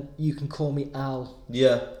 and then You Can Call Me Al?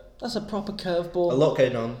 Yeah. That's a proper curveball. A lot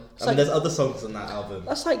going on. It's I mean, like- there's other songs on that album.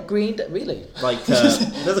 That's like Green Day, really. Like, there's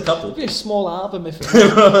a couple. It'd be a small album if it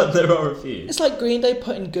There are a few. It's like Green Day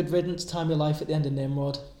putting Good Riddance, Time Your Life at the end of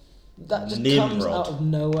Nimrod. That just comes Nimrod? out of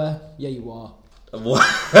nowhere. Yeah, you are. What?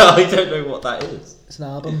 I don't know what that is. It's an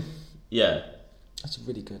album. Yeah. It's a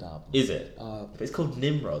really good album. Is it? Uh, But it's called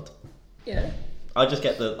Nimrod. yeah. I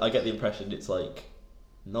get the impression it's like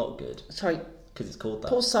not good Sorry, because it's called that.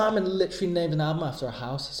 Paul Simon literally named an album after a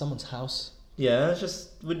house, someone's house. Yeah, it's just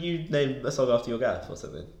wouldn't you name a song after your gaff or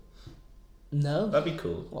something? No. That'd be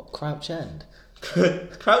cool. What, Crouch End?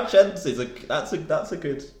 Crouch End is that's a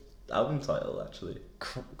good album title actually.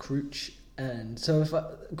 Crouch End. So if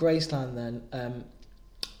Graceland then,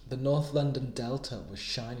 the North London Delta was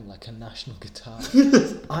shining like a national guitar.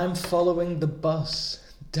 I'm following the bus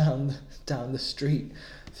down the street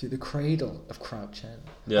through the cradle of Crouch End.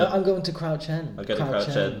 Yeah. I'm going to Crouch End. I'm going to Crouch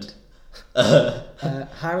End.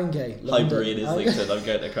 Haringey, London. Highbury in Islington. I'm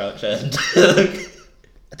going to Crouch End.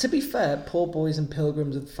 To be fair, poor boys and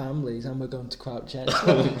pilgrims with families, and we're going to Crouch End.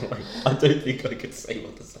 I don't think I could say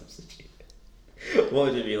what the substitute. What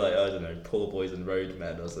would it be like? I don't know, poor boys and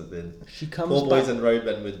roadmen or something. She comes Poor boys back. and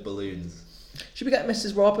roadmen with balloons. Should we get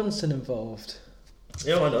Mrs. Robinson involved?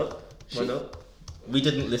 Yeah, why not? Why not? We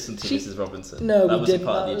didn't listen to She- Mrs. Robinson. No, that we was didn't.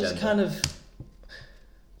 a part That of the was agenda. kind of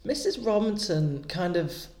Mrs. Robinson kind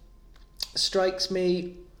of strikes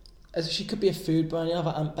me as she could be a food brand. You have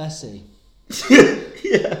Aunt Bessie. He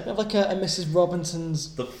Yeah. Have like a Mrs.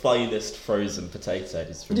 Robinson's. The finest frozen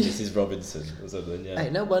potatoes from Mrs. Robinson or something, yeah. Hey,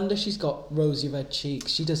 no wonder she's got rosy red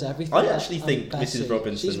cheeks. She does everything. I actually think Bessie, Mrs.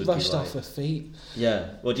 Robinson she's would rushed be off her feet. Yeah.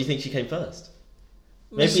 Well, do you think she came first?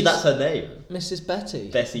 Maybe Mrs. that's her name. Mrs. Betty.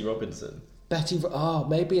 Bessie Robinson. Betty. Oh,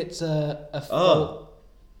 maybe it's a. Oh.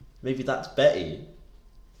 Maybe that's Betty.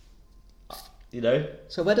 You know?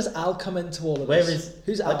 So where does Al come into all of Where this? is...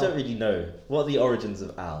 Who's Al? I don't really know. What are the origins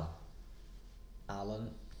of Al? Alan.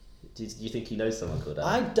 Do you think he knows someone called Al?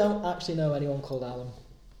 I don't actually know anyone called Alan.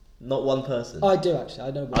 Not one person. Oh, I do actually.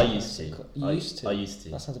 I know. I used to. You used to. I used to.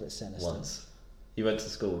 That sounds a bit sinister. Once. He went to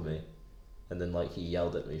school with me, and then like he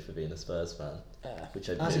yelled at me for being a Spurs fan, which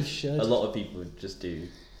I as do. he should. A lot of people just do.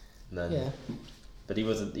 And then, Yeah. But he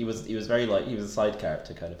wasn't. He was very like he was a side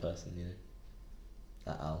character kind of person, you know.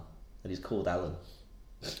 That Al, and he's called Alan.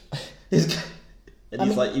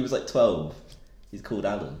 Like he was like 12. He's called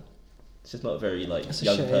Alan. It's just not a very like That's a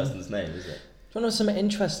young shame. person's name, is it? Do you want to know something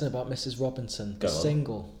interesting about Mrs. Robinson? Go the on.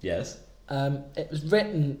 single. Yes. It was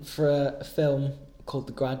written for a film called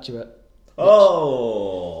The Graduate.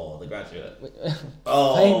 Oh, The Graduate.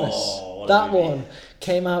 Oh, Famous. what a That movie. one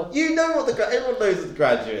came out. You know what everyone knows what The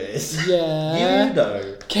Graduate is. Yeah. You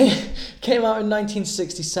know. Came out in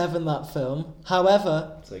 1967. That film.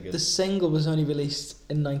 However, So good. the single was only released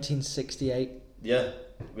in 1968. Yeah,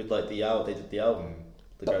 with like they did the album,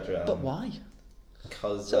 The Graduate But album. why?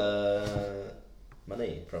 Because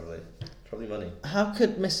money, probably money. How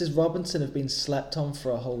could Mrs. Robinson have been slept on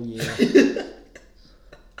for a whole year? Do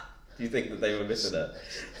you think that they were missing it?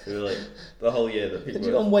 They were like the whole year that Did people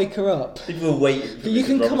you go and wake her up? people were waiting. For You Mrs.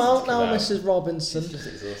 can come Robinson to out now, come out. Mrs. Robinson. She's just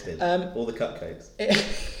exhausted. All the cupcakes.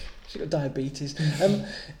 She got diabetes.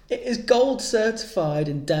 It is gold certified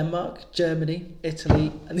in Denmark, Germany,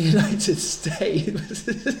 Italy, and the United States.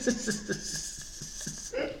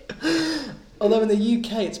 Although in the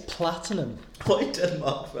UK it's platinum. Why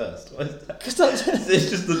Denmark first? Why is that? Because that's. It's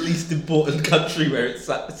just the least important country where it's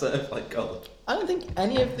certified gold. I don't think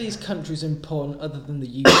any of these countries are important other than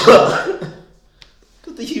the UK.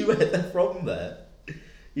 Because the US, they're from there.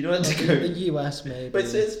 You don't have to go. The US maybe. But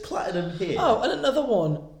it's platinum here. Oh, and another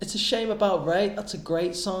one. It's a Shame About Ray. That's a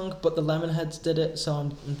great song, but the Lemonheads did it, so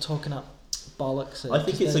I'm talking up bollocks. I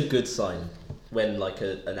think it's a good sign when like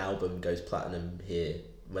an album goes platinum here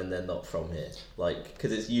when they're not from here, like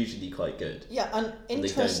because it's usually quite good. Yeah, and And they don't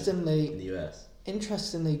interestingly, in the US.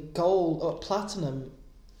 gold or platinum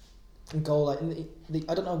and gold. Like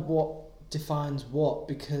I don't know what defines what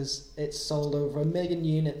because it's sold over 1 million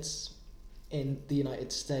units in the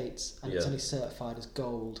United States and it's Yeah. only certified as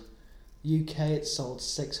gold. UK it's sold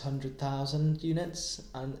 600,000 units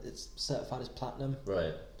and it's certified as platinum.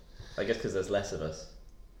 Right. I guess because there's less of us,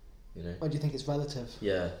 you know. Or do you think it's relative?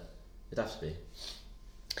 Yeah, it'd have to be.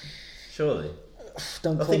 Surely.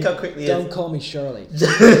 Don't I call think me, how quickly. don't call me Shirley.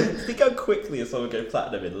 Think how quickly is someone go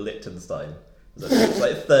platinum in Liechtenstein? It's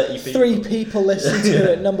like 30 people. 3 people listen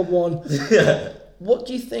to it. Number 1. Yeah. What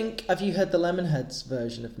do you think? Have you heard the Lemonheads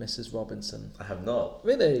version of Mrs. Robinson? I have not.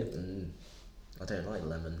 Really? I don't like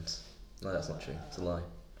lemons. No, that's not true. It's a lie.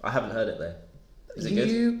 I haven't heard it though. Is it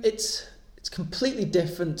good? It's completely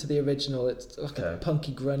different to the original. It's like a Okay.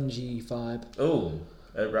 punky, grungy vibe. Oh,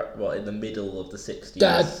 what in the middle of the 60s?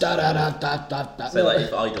 Da, da, da, da, da, da, da. So like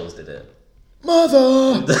if Idols did it.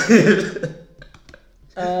 Mother.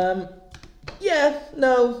 Yeah.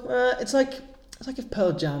 No. It's like if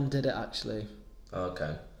Pearl Jam did it actually. Oh,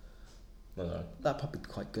 okay. No. That'd probably be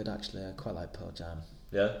quite good actually. I quite like Pearl Jam.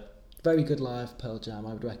 Yeah. Very good live Pearl Jam.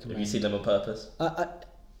 I would recommend. Have you seen them on purpose?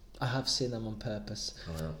 I have seen them on purpose.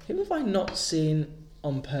 Oh, yeah. Who have I not seen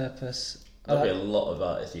on purpose? There'll be a lot of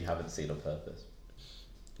artists you haven't seen on purpose.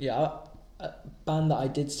 Yeah, a band that I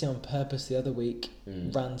did see on purpose the other week,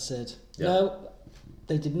 Rancid. Yeah. No,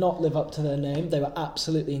 they did not live up to their name. They were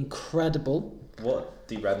absolutely incredible. What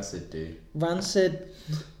do Rancid do? Rancid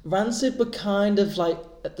were kind of like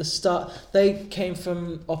at the start. They came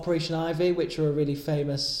from Operation Ivy, which are a really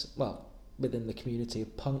famous, well, within the community,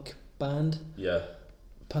 punk band. Yeah.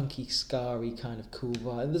 Punky, scarry kind of cool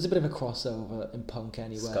vibe. There's a bit of a crossover in punk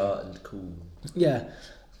anyway. Scar and cool. Yeah,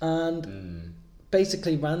 and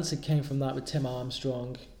basically Rancid came from that with Tim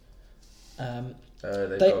Armstrong.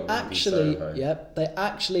 They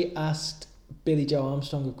actually asked Billy Joe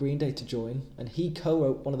Armstrong of Green Day to join, and he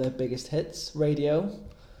co-wrote one of their biggest hits, Radio.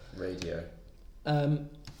 And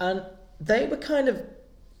they were kind of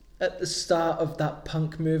at the start of that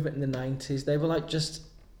punk movement in the 90s. They were like just,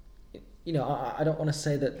 you know, I don't want to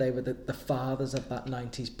say that they were the fathers of that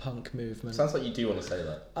 90s punk movement. Sounds like you do want to say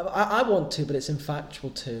that. I want to, but it's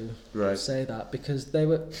infactual to Right. say that because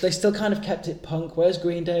they still kind of kept it punk, whereas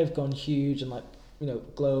Green Day have gone huge and like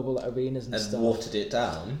global arenas and stuff. And watered it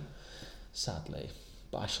down. Sadly.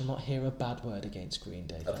 But I shall not hear a bad word against Green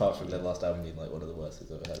Day. Apart from their last album being like one of the worst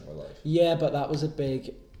things I've ever heard in my life. Yeah, but that was a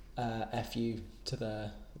big FU to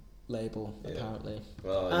their label, apparently.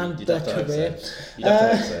 Well, and you'd their have to career. Hope so. You'd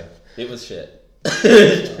have to hope so. It was shit.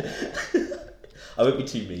 I won't be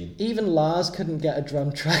too mean. Even Lars couldn't get a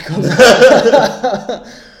drum track on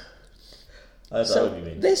that. I would be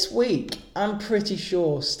mean. This week, I'm pretty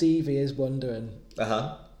sure Stevie is wondering.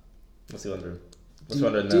 What's he wondering? What's he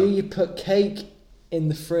wondering now? Do you put cake in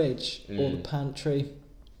the fridge or the pantry?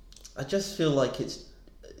 I just feel like it's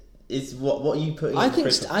what are you putting in I the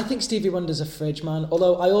fridge? I think Stevie Wonder's a fridge man,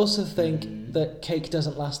 although I also think that cake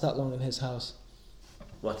doesn't last that long in his house.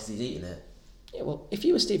 Why? Because he's eating it. Yeah, well, if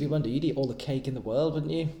you were Stevie Wonder, you'd eat all the cake in the world,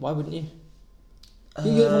 wouldn't you? Why wouldn't you?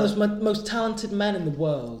 You're one of those most talented men in the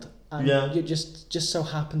world, and you just so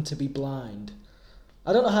happen to be blind.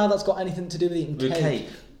 I don't know how that's got anything to do with eating cake,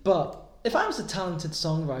 but if I was a talented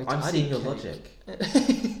songwriter, I'm I'd seeing eat your cake. logic.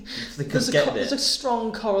 There's a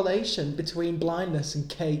strong correlation between blindness and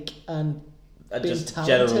cake and being just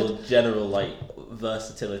talented. general like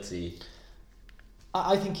versatility.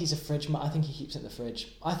 I think he's a fridge man. I think he keeps it in the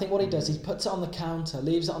fridge. I think what he does, he puts it on the counter,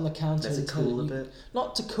 leaves it on the counter. Does it cool a bit?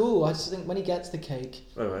 Not to cool. I just think when he gets the cake,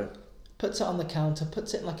 All right. puts it on the counter,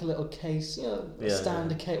 puts it in like a little case, a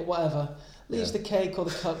standard cake, whatever. Leaves the cake or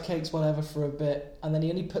the cupcakes, whatever, for a bit, and then he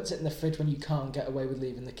only puts it in the fridge when you can't get away with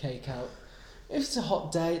leaving the cake out. If it's a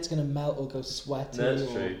hot day, it's going to melt or go sweaty. No,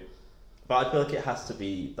 that's true. But I feel like it has to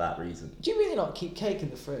be that reason. Do you really not keep cake in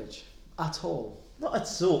the fridge at all? Not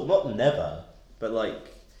at all. Not never. But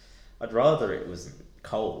like, I'd rather it was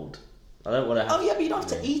cold. I don't want to have. Oh yeah, but you don't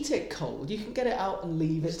have to eat it cold. You can get it out and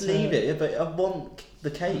leave it. Just leave it. Yeah, but I want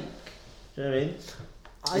the cake. Do you know what I mean?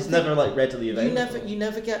 I It's never like readily available. You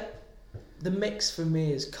never get. The mix for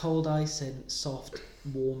me is cold icing, soft,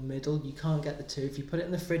 warm middle. You can't get the two. If you put it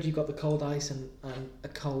in the fridge, you've got the cold ice and a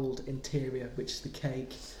cold interior, which is the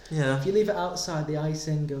cake. Yeah. If you leave it outside, the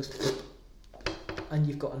icing goes, and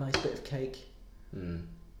you've got a nice bit of cake.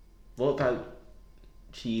 What about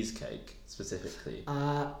cheesecake specifically?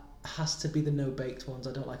 Has to be the no baked ones.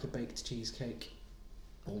 I don't like a baked cheesecake.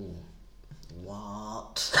 Oh,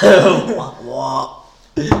 what? What?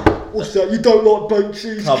 What's that? You don't like baked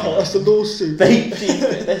cheesecake? That's a lawsuit. Baked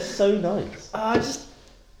cheesecake, they're so nice.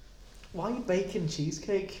 Why are you baking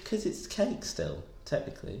cheesecake? Because it's cake still,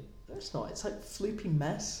 technically. No, it's not. It's like floopy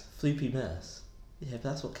mess. Floopy mess. Yeah, but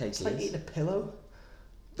that's what cake It's is. like eating a pillow.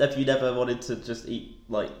 Have you never wanted to just eat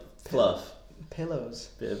like fluff? Pillows.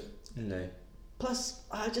 Bit of, Plus,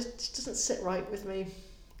 it doesn't sit right with me.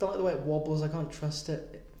 Don't like the way it wobbles. I can't trust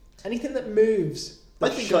it. Anything that moves. I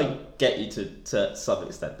think I get you to some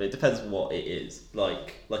extent, but it depends what it is.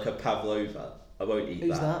 Like a pavlova. I won't eat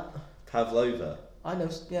Who's that? Pavlova. I know,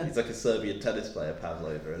 yeah. He's like a Serbian tennis player,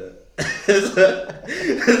 Pavlova, isn't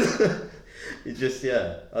it? It's just,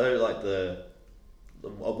 I don't like a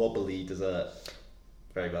wobbly dessert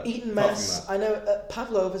very much. Eating mess. I know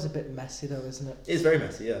Pavlova's a bit messy though, isn't it? It's very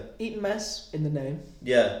messy, yeah. Eating mess in the name.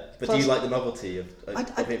 Yeah, but Plus, do you like the novelty of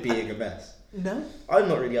it being a mess? No. I'm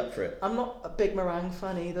not really up for it. I'm not a big meringue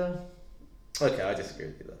fan either. Okay, I disagree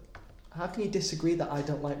with you though. How can you disagree that I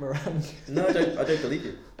don't like meringue? No, I don't believe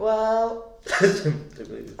you. Well, I don't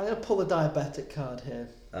believe you. I'm going to pull a diabetic card here.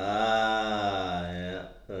 Yeah.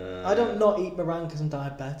 I don't not eat meringue because I'm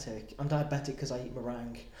diabetic. I'm diabetic because I eat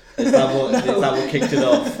meringue. Is that what kicked it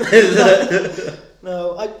off?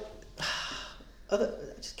 No,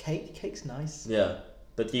 just cake. Cake's nice. Yeah,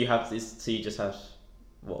 but do you have this? So you just have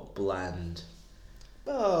what, bland?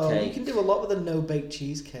 Oh, cake. You can do a lot with a no-bake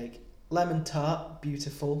cheesecake. Lemon tart,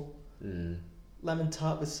 beautiful. Lemon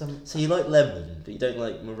tart with some. So you like lemon, but you don't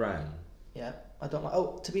like meringue. Yeah, I don't like.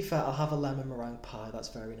 Oh, to be fair, I'll have a lemon meringue pie. That's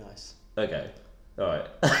very nice. Okay, all right.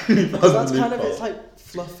 So that's kind of, it's like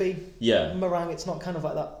fluffy. Yeah. Meringue, it's not kind of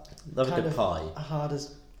like that. Love a kind good of pie.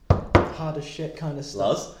 Hard as shit kind of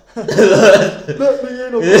stuff. Luz? Let me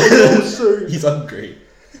in on my lawsuit. He's hungry.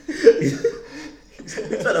 We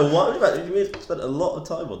spent a lot of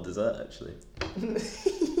time on dessert actually.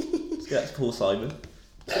 Let's get to Paul Simon.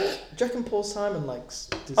 Do you reckon Paul Simon likes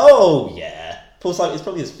dessert? Oh yeah, Paul Simon is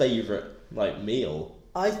probably his favourite meal.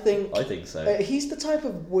 I think so. He's the type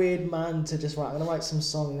of weird man to just I'm gonna write some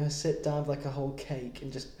song and sit down with like a whole cake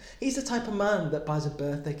and just. He's the type of man that buys a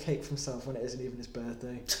birthday cake for himself when it isn't even his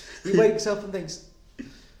birthday. He wakes up and thinks.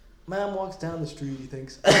 Man walks down the street. He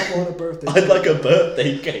thinks, "I want a birthday. I'd like a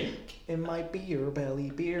birthday cake." In my beer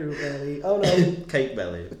belly. Oh no, cake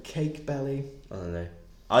belly. Cake belly. I don't know.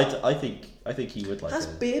 I think he would like. Has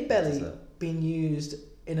beer belly been used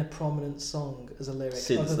in a prominent song as a lyric?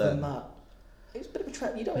 Since other then. than that, It was a bit of a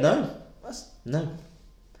trend. You don't. No. That's... No.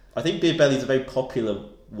 I think beer belly is a very popular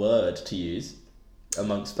word to use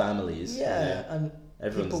amongst families. Yeah, you know. and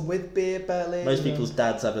Everyone's, people with beer belly. most people's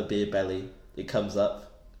dads have a beer belly. It comes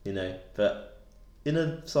up, you know, but in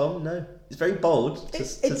a song, no. It's very bold to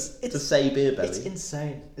say beer belly. It's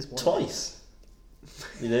insane. Is what twice.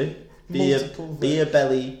 You know? Multiple beer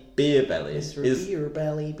belly is beer belly.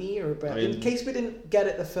 I mean, in case we didn't get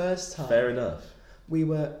it the first time. Fair enough. We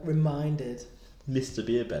were reminded. Mr.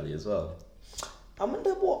 Beer Belly as well. I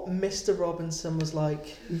wonder what Mr. Robinson was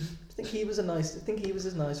like. Do you think he was as nice,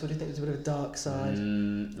 or do you think it was a bit of a dark side?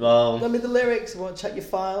 Well, Remember the lyrics? Want to check your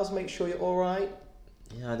files, make sure you're all right.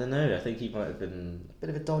 Yeah, I don't know. I think he might have been a bit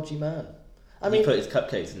of a dodgy man. He put his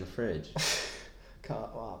cupcakes in the fridge.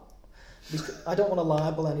 I don't want to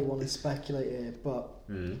libel anyone and speculate here, but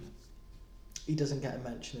Mm. he doesn't get a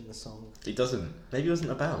mention in the song. He doesn't. Maybe it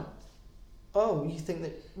wasn't about. Oh, you think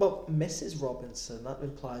that... Well, Mrs. Robinson, that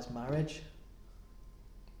implies marriage.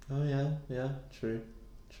 Oh, yeah, true.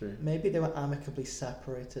 Maybe they were amicably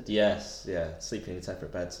separated. Yes, yeah, sleeping in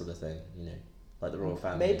separate beds sort of thing, you know, like the royal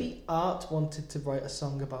family. Maybe Art wanted to write a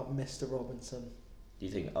song about Mr. Robinson. Do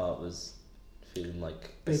you think Art was feeling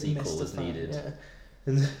like Big a sequel Mr. was fan, needed? Yeah.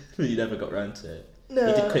 And he never got round to it. No.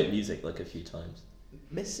 He did quit music like a few times.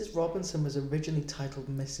 Mrs. Robinson was originally titled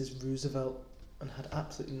Mrs. Roosevelt and had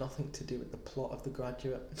absolutely nothing to do with the plot of The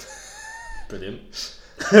Graduate. Brilliant.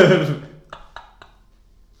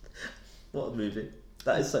 What a movie.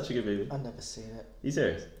 That is such a good movie. I've never seen it. You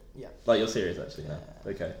serious? Yeah. Like, you're serious actually now?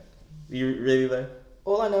 Yeah. Okay. You really though?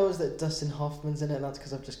 All I know is that Dustin Hoffman's in it, and that's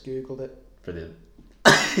because I've just Googled it. Brilliant.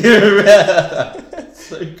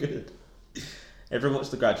 So good. Everyone watch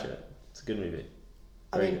The Graduate. It's a good movie.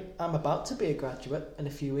 I'm about to be a graduate in a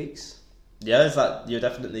few weeks. Yeah, is that you're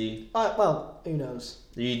definitely? Well, who knows?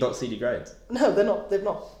 You not seen your grades? No, they're not. They've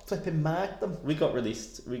not flipping magged them. We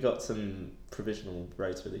got some provisional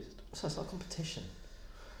grades released. So it's not a competition.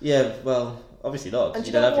 Yeah, well, obviously not. And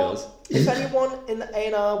You don't have what? yours. If anyone in the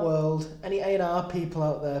A&R world, any A&R people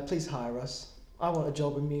out there, please hire us. I want a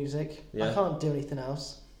job in music. Yeah. I can't do anything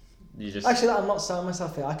else. You just. Actually, I'm not selling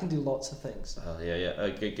myself here. I can do lots of things. Oh yeah. Oh,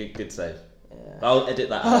 good save. Yeah. I'll edit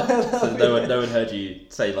that out so no one heard you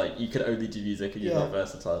say like you can only do music and you're not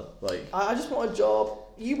versatile. Like I just want a job.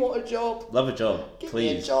 You want a job? Love a job, Give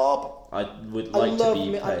please. me a job. I would like to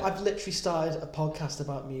be paid. I've literally started a podcast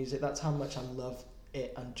about music. That's how much I love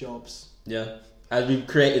it and jobs. Yeah, and we've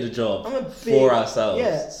created a job I'm a for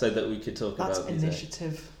ourselves so that we could talk That's about music.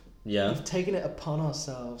 initiative. Yeah, we've taken it upon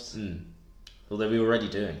ourselves. Although we were already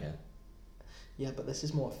doing it. Yeah, but this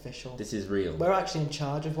is more official. This is real. We're actually in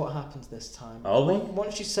charge of what happens this time. Are we?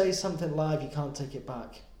 Once you say something live, you can't take it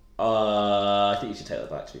back. I think you should take that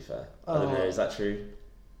back, to be fair. I don't know, is that true?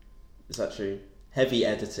 Heavy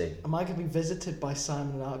editing. Am I going to be visited by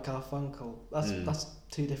Simon and Art Garfunkel? That's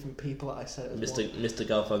two different people that I said it was Mr.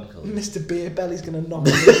 Garfunkel. Mr. Beerbelly's going to knock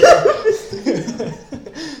me.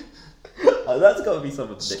 Oh, that's got to be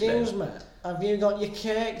someone's nickname. Excuse me, have you got your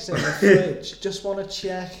cakes in the fridge? Just want to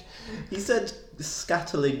check. He said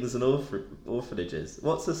scatterlings and orphanages.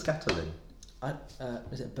 What's a scatterling?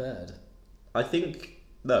 Is it a bird? I think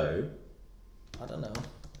no. I don't know.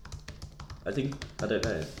 I don't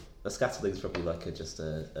know. A scatterling's probably like I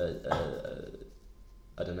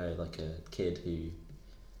don't know, like a kid who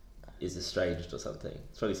is estranged or something.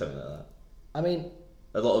 It's probably something like that. I mean,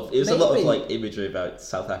 a lot of like imagery about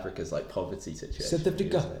South Africa's like poverty situation. South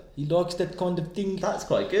Africa, he likes that kind of thing. That's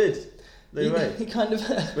quite good. No way. He kind of.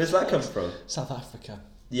 Where's that come from? South Africa.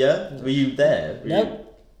 Yeah. Were you there?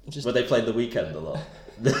 Were they playing The Weekend a lot?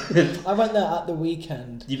 I went there at the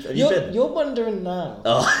weekend. Have you been? You're wondering now.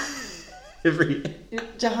 Oh.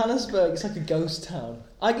 Johannesburg, it's like a ghost town.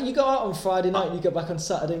 You go out on Friday night and you go back on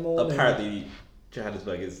Saturday morning. Apparently,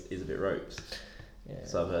 Johannesburg is a bit ropes. Yeah.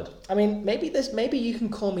 So I've heard. I mean, maybe you can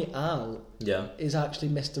call me Al. Yeah. Is actually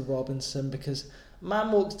Mr. Robinson, because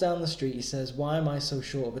man walks down the street, he says, "Why am I so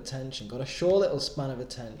short of attention? Got a short little span of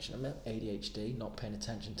attention." I'm at ADHD, not paying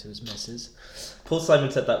attention to his missus. Paul Simon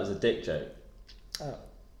said that was a dick joke. Oh.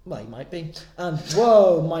 Well, he might be. And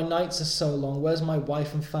whoa, my nights are so long. Where's my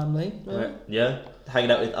wife and family? Yeah, hanging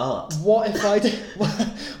out with Art. What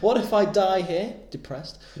if I die here,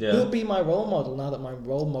 depressed? Yeah. Who'll be my role model now that my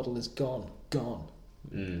role model is gone?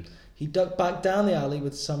 He ducked back down the alley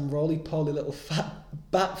with some roly-poly little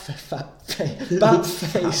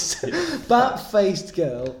bat-faced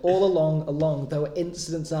girl all along. There were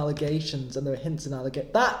incidents, allegations, and there were hints and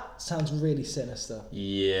allegations. That sounds really sinister.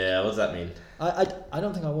 Yeah, what does that mean? I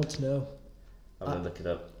don't think I want to know. I'm going to look it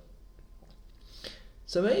up.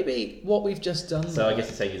 So maybe what we've just done. So there, I guess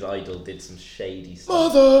you're saying his idol did some shady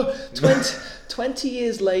stuff. Mother! 20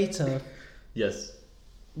 years later, Yes.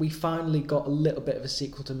 we finally got a little bit of a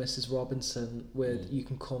sequel to Mrs. Robinson with You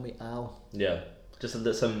Can Call Me Al. Yeah. Just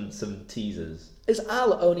some teasers. Is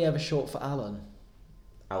Al only ever short for Alan?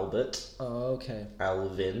 Albert. Oh, okay.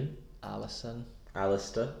 Alvin. Alison.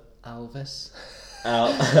 Alistair. Alvis.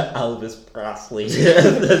 Elvis Presley.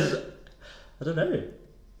 I don't know.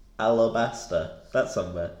 Alabaster. That's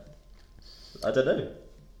somewhere. I don't know.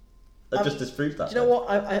 I just disproved that. Do you know what?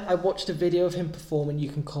 I watched a video of him performing You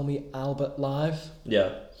Can Call Me Albert live.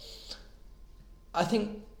 Yeah. I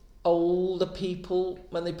think older people,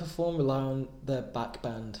 when they perform, rely on their back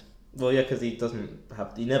band. Well, yeah, because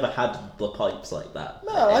he never had the pipes like that.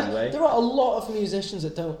 No, anyway. there are a lot of musicians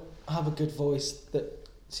that don't have a good voice that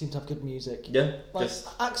seem to have good music. Yeah, like just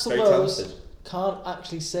Axl very Rose talented. can't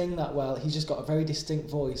actually sing that well. He's just got a very distinct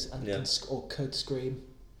voice and Yeah. could scream.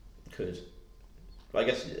 Could. But I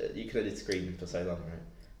guess you could only scream for so long, right?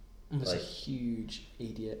 He was a Like- huge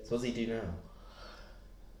idiot. So what does he do now?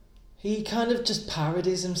 He kind of just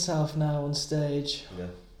parodies himself now on stage. Yeah.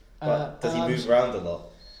 But does he and move around a lot?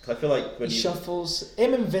 'Cause I feel like when he you... shuffles.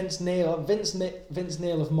 Him and Vince Neil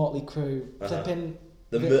of Motley Crue, Uh-huh. flipping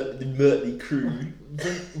The Mötley Crüe.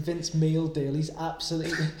 Vince Meal deal. He's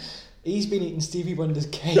absolutely. He's been eating Stevie Wonder's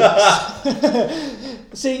cakes.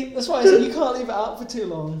 See, that's why I said you can't leave it out for too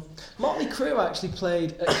long. Motley Crue actually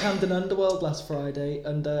played at Camden Underworld last Friday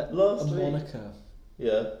under Last a week? moniker.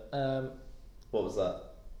 Yeah. What was that?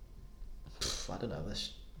 I don't know. They're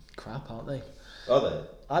crap, aren't they? Are they?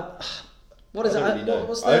 What is I it? don't really know.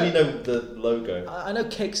 What's I that? only know the logo. I know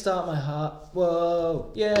Kickstart My Heart.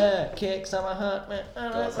 Whoa, yeah, Kickstart My Heart, man.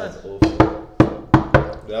 That sounds awful.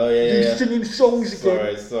 Oh, yeah. You're singing songs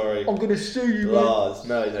again. Sorry. I'm gonna sue you, mate. Lars.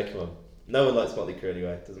 No, come on. No one likes Motley Crue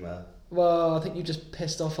anyway. Doesn't matter. Well, I think you just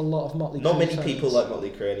pissed off a lot of Motley Crue Not many fans. people like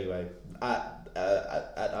Motley Crue anyway.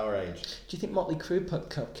 At our age, Do you think Motley Crue put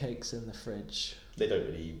cupcakes in the fridge? they don't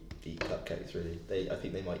really eat cupcakes. Really, I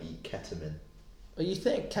think they might eat ketamine. Oh, you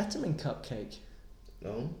think ketamine cupcake?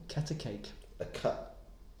 No, Ketacake. a cut.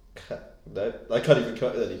 No, I can't even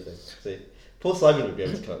cut anything. See, Paul Simon would be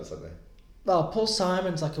able to cut something. Well, Paul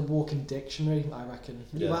Simon's like a walking dictionary, I reckon.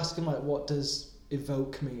 You Yeah. ask him like, what does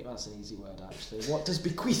evoke mean? That's an easy word actually. What does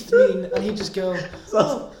bequeath mean? And he'd just go,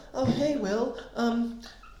 oh, hey Will,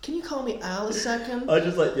 can you call me Al a second? I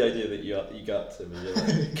just like the idea that you got to me. You're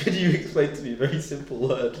like, could you explain to me a very simple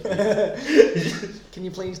word? Can you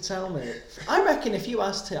please tell me? I reckon if you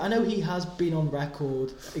asked him, I know he has been on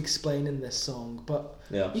record explaining this song, but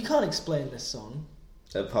Yeah. you can't explain this song.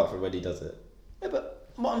 Apart from when he does it. Yeah, but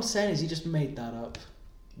what I'm saying is he just made that up.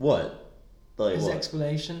 What? Like His what?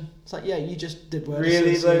 explanation. It's like, yeah, you just did word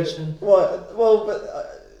Really? association. What? Well,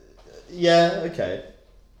 but yeah, okay.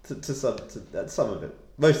 To some of it,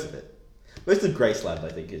 most of Graceland, I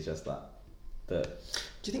think, is just that. But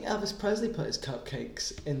Do you think Elvis Presley put his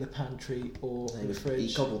cupcakes in the pantry or in the he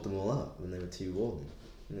fridge? gobbled them all up when they were too warm,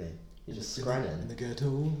 didn't he? He just scranning. In the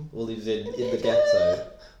ghetto. Well, he was in the ghetto.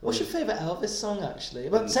 What's your favourite Elvis song, actually?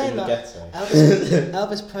 In- But saying in the that, ghetto.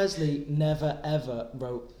 Elvis Presley never ever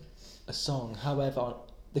wrote a song. However,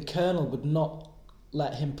 the Colonel would not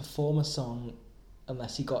let him perform a song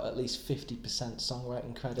unless he got at least 50%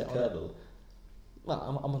 songwriting credit on it. Colonel?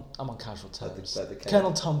 Well, I'm on casual terms. Like the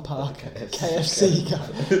Colonel Tom Parker, KFC. KFC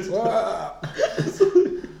guy.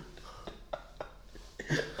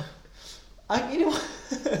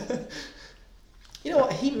 You know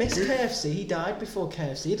what? He missed KFC. He died before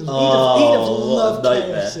KFC. He'd have loved what a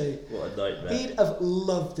nightmare. KFC. What a nightmare. He'd have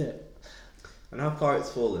loved it. And how far it's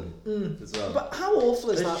fallen as well. But how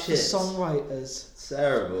awful is Those that for shits. songwriters? It's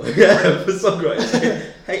terrible. Yeah, for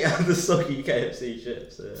songwriters. Hate out the soggy KFC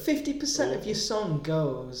chips. 50% of your song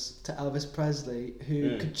goes to Elvis Presley,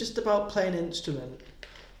 who could just about play an instrument.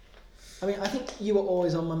 I mean, I think You Were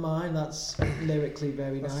Always on My Mind. That's lyrically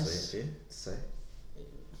very That's nice. sweet, so.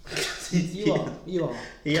 You are.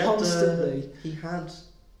 He had, Constantly. he had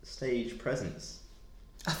stage presence.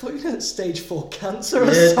 I thought you had stage 4 cancer or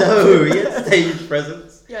Yeah, something. no, he had stage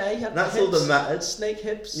presence. Yeah, he had That's hips, all that mattered. Snake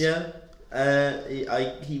hips. Yeah.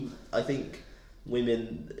 I think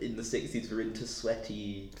women in the 60s were into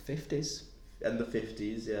sweaty, 50s. and the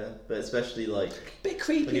 50s, yeah. But especially like Bit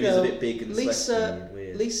creepy when he was though. a bit big and sweaty and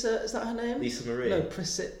weird. Lisa, is that her name? Lisa Marie. No,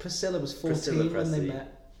 Priscilla was 14 Priscilla when they Presley.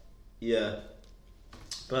 met. Yeah.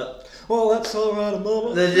 But Well, that's alright,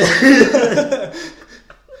 mama.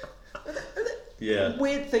 yeah.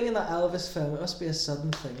 Weird thing in that Elvis film, it must be a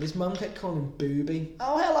southern thing. His mum kept calling him Booby.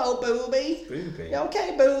 Oh, hello, Booby. Booby. You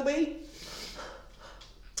okay, Booby?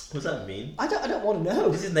 What does that mean? I don't want to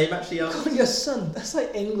know. Is his name actually Elvis? Call your son. That's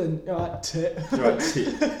like England. Right, tit. Right,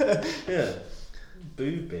 tit. Yeah.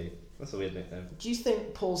 Booby. That's a weird nickname. Do you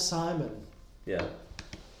think Paul Simon Yeah.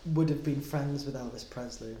 would have been friends with Elvis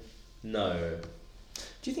Presley? No.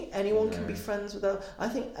 Do you think anyone can be friends with Elvis? I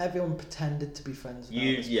think everyone pretended to be friends with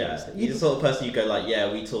Elvis Presley. You're the sort of person you go like,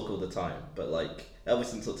 yeah, we talk all the time, but like Elvis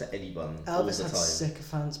doesn't talk to anyone all the Elvis time. had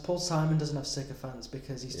sycophants. Paul Simon doesn't have sycophants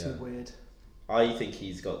because he's too weird. I think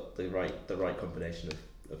he's got the right combination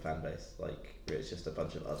of fan base, like where it's just a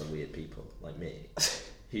bunch of other weird people like me,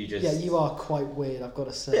 who just Yeah, you are quite weird. I've got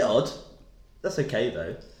to say. bit odd. That's okay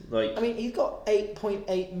though. Like, I mean, he's got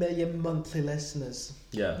 8.8 million monthly listeners.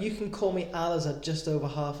 yeah, You can call me Alice at just over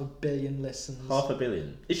 500 million listens. 500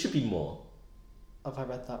 million. It should be more. Have I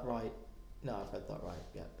read that right? No, I've read that right.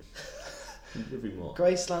 Yeah. It should be more.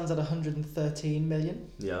 Graceland's at 113 million.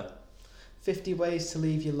 Yeah. 50 Ways to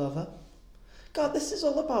Leave Your Lover. God, this is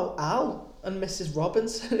all about Al and Mrs.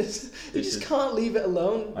 Robinson. You just can't leave it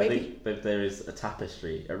alone. Maybe I think that there is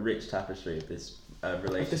a rich tapestry of this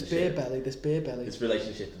relationship. This beer belly. This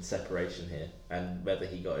relationship and separation here, and whether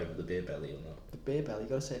he got over the beer belly or not. The beer belly. You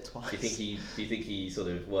got to say it twice. Do you think he sort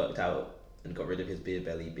of worked out and got rid of his beer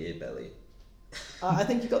belly? I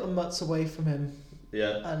think you got the mutts away from him.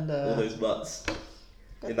 Yeah. And all those mutts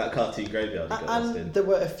in that cartoon graveyard. He got lost in. There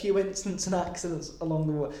were a few incidents and accidents along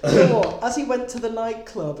the way. You know what? As he went to the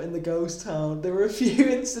nightclub in the ghost town, there were a few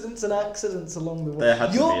incidents and accidents along the way. There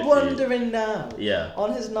had to You're be a wondering now. Yeah.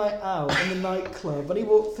 On his night out in the nightclub, when he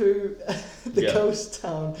walked through the ghost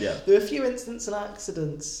town, there were a few incidents and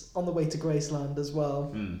accidents on the way to Graceland as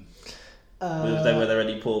well. Were there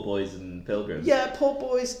any poor boys and pilgrims? Yeah, poor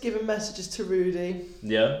boys giving messages to Rudy.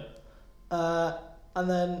 Yeah. And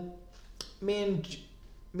then me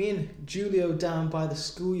and Julio down by the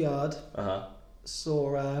schoolyard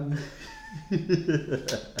saw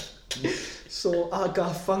saw our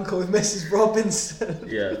Garfunkel with Mrs. Robinson.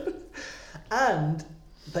 Yeah. And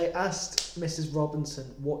they asked Mrs.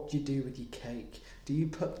 Robinson, "What do you do with your cake? Do you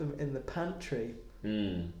put them in the pantry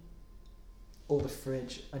or the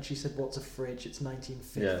fridge?" And she said, "What's a fridge? It's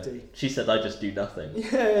 1950." Yeah. She said, "I just do nothing."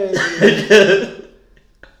 Yeah.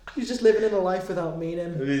 She's just living in a life without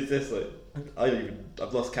meaning. It's just like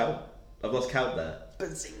I've lost count. I've lost count there.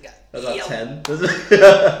 Bazinga. That's about 10.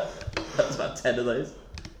 That's about 10 of those.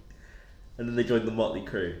 And then they joined the Motley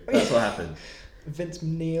Crue. That's what happened. Vince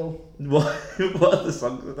Neil. What are the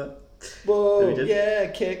songs with that? Whoa,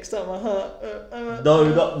 yeah, Kickstart My Heart. No,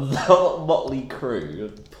 not Motley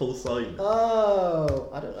Crue. Paul Simon. Oh,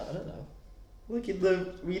 I don't know. Look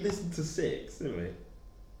we listened to 6, didn't we?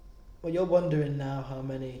 Well, you're wondering now how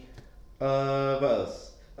many. What else?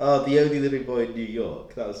 Oh, The Only Living Boy in New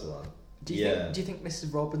York. That was the one. Do you think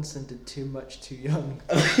Mrs. Robinson did too much too young?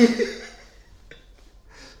 I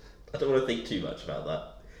don't want to think too much about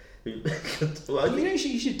that. Well,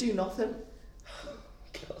 you should do nothing.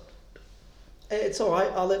 God. It's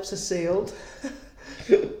alright, our lips are sealed.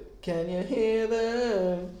 Can you hear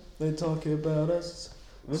them? They talk about us.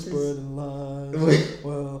 Spreading lies.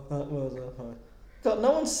 Well, that was a high. God,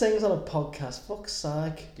 no one sings on a podcast. Fuck's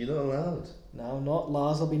sake. You're not allowed. No, not.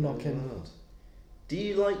 Lars will be knocking. Do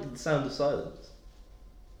you like The Sound of Silence?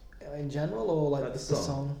 In general, or like the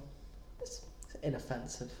song? It's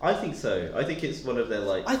inoffensive. I think so. I think it's one of their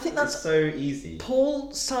I think that's so easy.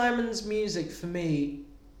 Paul Simon's music for me.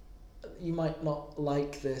 You might not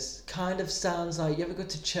like this. Kind of sounds like you ever go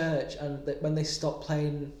to church and when they stop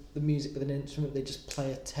playing the music with an instrument, they just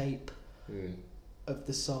play a tape of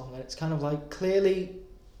the song, and it's kind of like clearly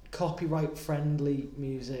copyright friendly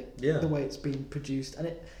music. The way it's been produced, and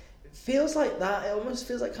it feels like that. It almost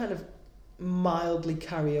feels like kind of mildly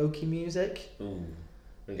karaoke music. Ooh.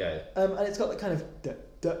 Okay. And it's got that kind of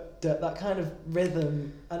that kind of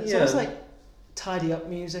rhythm, and it's almost like tidy up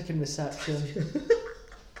music in reception.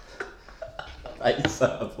 It's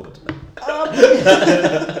so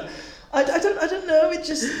I don't know. It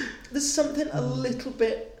just there's something a little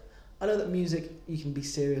bit. I know that music you can be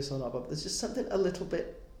serious or not, but there's just something a little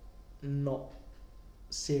bit not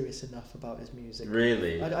serious enough about his music.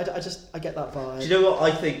 Really? I get that vibe. Do you know what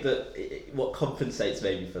I think what compensates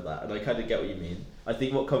maybe for that, and I kind of get what you mean. I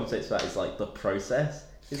think what compensates for that is like the process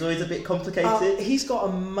is always a bit complicated. He's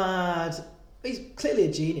he's clearly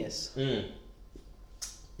a genius.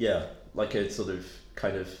 Yeah, like a sort of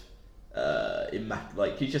kind of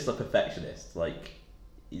like he's just a perfectionist. Like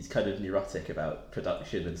he's kind of neurotic about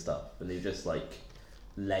production and stuff, and he just like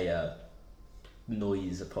layer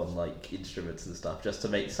noise upon like instruments and stuff just to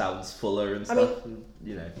make sounds fuller and stuff. I mean,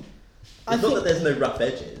 and, It's not that there's no rough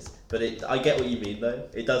edges, but I get what you mean though.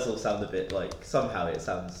 It does all sound a bit like, somehow it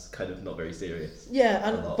sounds kind of not very serious.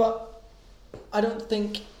 Yeah, but I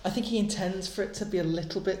think he intends for it to be a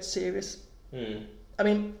little bit serious. I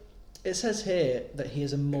mean, it says here that he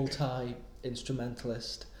is a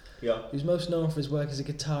multi-instrumentalist. Yeah. He's most known for his work as a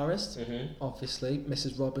guitarist. Obviously,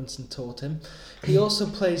 Mrs. Robinson taught him. He also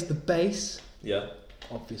plays the bass. Yeah.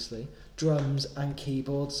 Obviously, drums and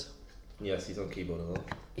keyboards. Yes, he's on keyboard a lot.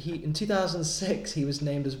 In 2006, he was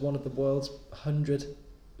named as one of the world's 100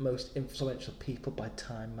 most influential people by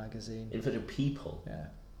Time magazine. Influential people? Yeah.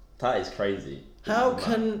 That is crazy. How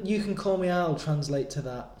can You Can Call Me Al translate to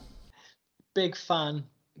that? Big fan.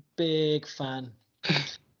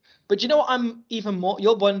 But you know what I'm even more...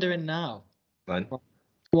 You're wondering now. Fine.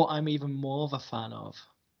 What I'm even more of a fan of.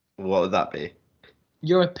 What would that be?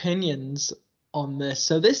 Your opinions on this.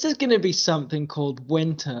 So this is going to be something called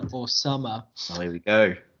winter or summer. Oh, here we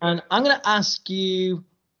go. And I'm going to ask you,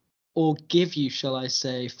 or give you, shall I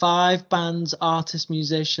say, 5 bands, artists,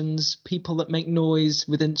 musicians, people that make noise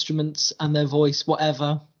with instruments and their voice,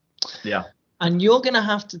 whatever. Yeah. And you're going to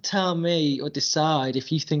have to tell me or decide if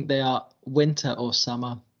you think they are winter or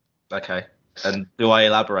summer. Okay. And do I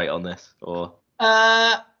elaborate on this or?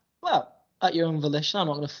 Well, at your own volition. I'm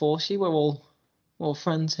not going to force you. We're all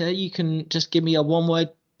friends here. You can just give me a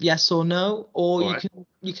one-word yes or no, or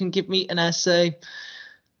you can give me an essay.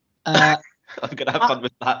 I'm gonna have fun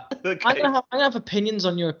with that. Okay. I'm gonna have opinions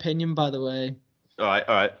on your opinion, by the way. All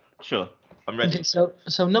right. Sure. I'm ready. Okay, so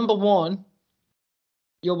number one,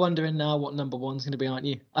 you're wondering now what number one's going to be, aren't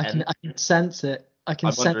you? I can sense it. I'm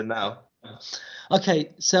wondering now.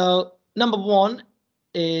 Okay, so number one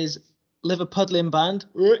is Liverpudlian band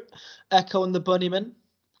Echo and the Bunnymen.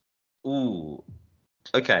 Ooh.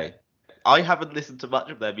 Okay. I haven't listened to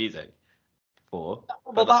much of their music before.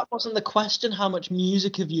 Well, that wasn't the question. How much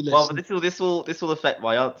music have you listened? Well, but this will affect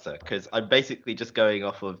my answer because I'm basically just going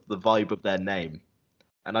off of the vibe of their name,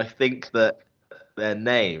 and I think that their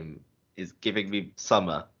name is giving me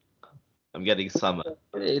summer. I'm getting summer.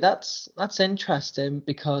 That's interesting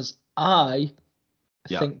because I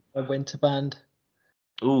think they're a winter band.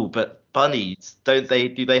 Ooh, but bunnies, do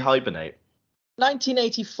they hibernate?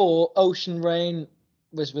 1984, Ocean Rain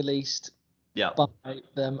was released by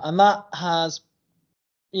them, and that has,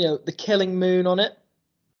 The Killing Moon on it.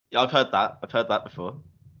 Yeah, I've heard that before.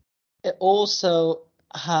 It also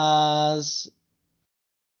has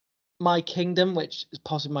My Kingdom, which is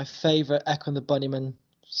possibly my favourite Echo and the Bunnymen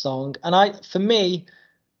song. And for me,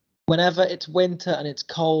 whenever it's winter and it's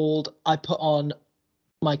cold, I put on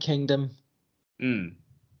My Kingdom.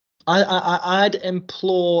 I'd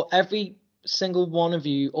implore every single one of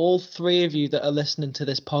you, all 3 of you that are listening to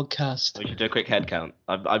this podcast. We should do a quick head count.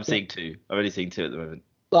 I'm seeing 2. I'm only seeing 2 at the moment.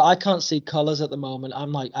 Well, I can't see colours at the moment.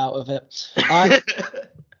 I'm like out of it. I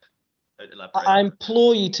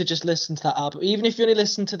implore you to just listen to that album. Even if you only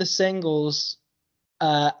listen to the singles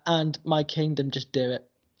and My Kingdom, just do it.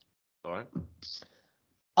 All right.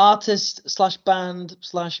 Artist / band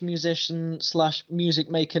 / musician / music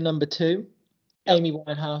maker number 2, Amy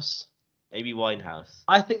Winehouse. Amy Winehouse.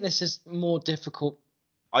 I think this is more difficult.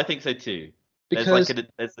 I think so too. Because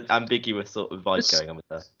there's an ambiguous sort of vibe going on with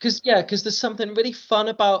her. Because there's something really fun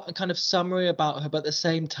about and kind of summery about her, but at the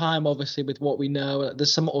same time, obviously, with what we know,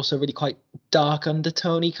 there's some also really quite dark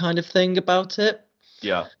undertone-y kind of thing about it.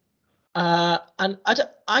 Yeah. And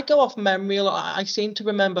I go off memory a lot. I seem to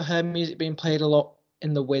remember her music being played a lot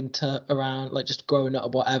in the winter around, like just growing up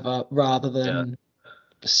or whatever, rather than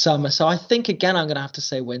summer. So I think, again, I'm going to have to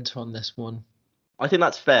say winter on this one. I think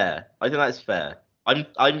that's fair.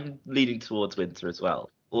 I'm leaning towards winter as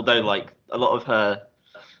well. Although, like, a lot of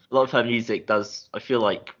her music does, I feel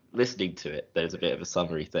like listening to it, there's a bit of a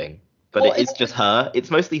summery thing. But it's just her.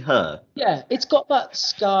 It's mostly her. Yeah, it's got that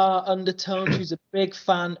ska undertone. She's a big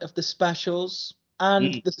fan of the Specials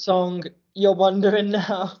and the song You're Wondering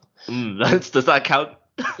Now. Does that count?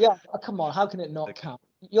 Yeah, come on. How can it not count?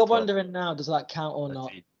 You're Wondering Now. Does that count or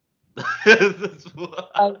not?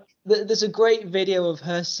 There's a great video of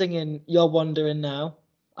her singing You're Wondering Now.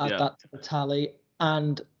 Add that to the tally.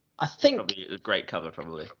 And I think... Probably a great cover,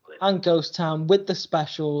 probably. And Ghost Town with the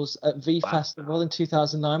Specials at V Festival in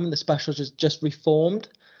 2009 when the Specials just reformed.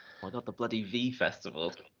 Oh my God, the bloody V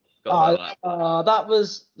Festival. That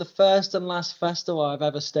was the first and last festival I've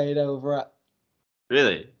ever stayed over at.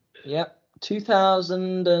 Really? Yep.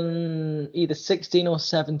 2000 and either 16 or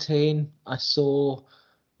 17. I saw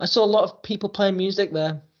a lot of people playing music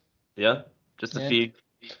there. Yeah? Just a few?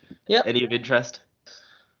 Yep. Any of interest?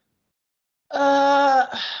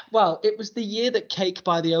 Well, it was the year that Cake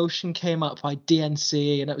by the Ocean came out by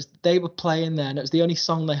DNC, and they were playing there, and it was the only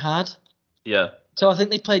song they had. Yeah. So I think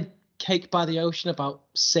they played Cake by the Ocean about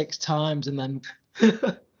 6 times and then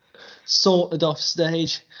sorted off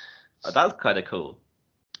stage. That's kind of cool.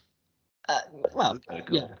 Well, That's kind of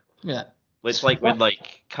cool. yeah. It's like when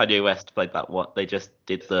like Kanye West played that what they just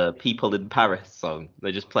did the People in Paris song.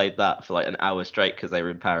 They just played that for like an hour straight because they were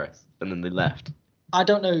in Paris and then they left. I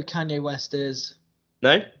don't know who Kanye West is.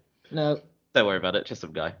 No? No. Don't worry about it, just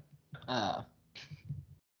some guy.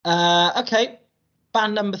 Okay.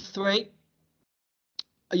 Band number 3.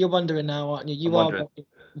 You're wondering now, aren't you? I'm wondering.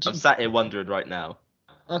 I'm sat here wondering right now.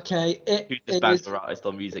 Okay. Who's this band or artist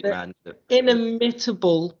or Music Man?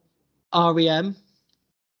 Inimitable REM.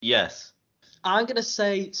 Yes. I'm going to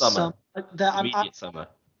say Summer. Summer. Immediate summer.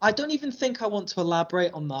 I don't even think I want to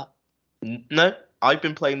elaborate on that. No, I've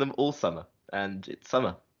been playing them all summer, and it's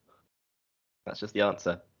summer. That's just the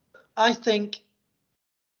answer. I think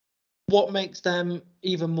what makes them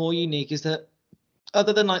even more unique is that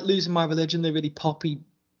other than like Losing My Religion, the really poppy,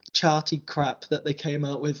 charty crap that they came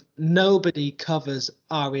out with, nobody covers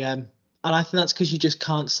REM. And I think that's because you just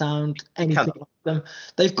can't sound anything like them.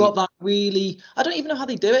 They've got that really... I don't even know how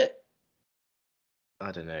they do it.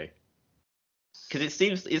 I don't know. Because it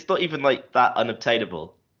seems it's not even like that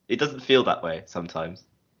unobtainable. It doesn't feel that way sometimes.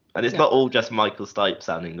 And it's not all just Michael Stipe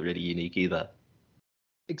sounding really unique either.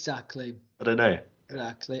 Exactly. I don't know.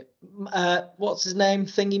 Exactly. What's his name?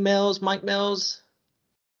 Thingy Mills? Mike Mills?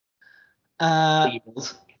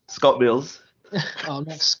 Scott Mills. Oh,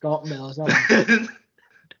 not Scott Mills.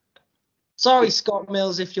 Sorry, Scott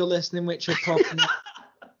Mills, if you're listening, which you're probably not.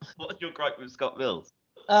 What's your gripe with Scott Mills?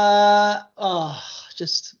 I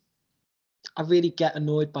really get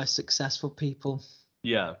annoyed by successful people.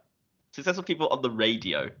 Yeah. Successful people on the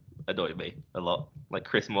radio annoy me a lot. Like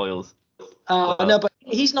Chris Moyles. No, but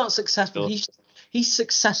he's not successful. Sure. He's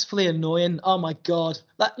successfully annoying. Oh my god.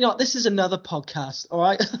 This is another podcast, all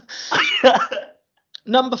right?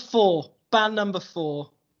 Number 4. Band number 4.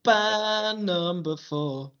 Band number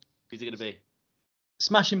 4. Who's it gonna be?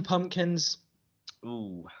 Smashing Pumpkins.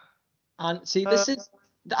 Ooh. And see, this is...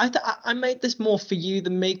 I made this more for you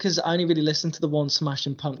than me because I only really listened to the one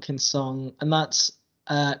Smashing Pumpkins song, and that's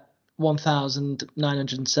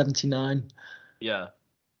 1979. Yeah.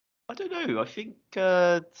 I don't know. I think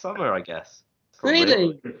Summer, I guess. Probably.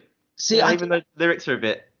 Really? See, yeah, even though the lyrics are a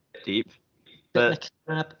bit deep. But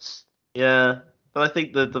yeah, but I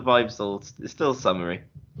think the vibe's it's still summery.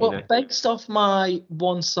 Well, based off my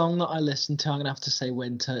one song that I listened to, I'm gonna have to say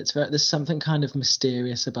Winter. There's something kind of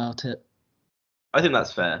mysterious about it. I think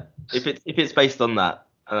that's fair. If it's based on that,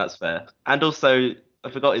 and that's fair. And also, I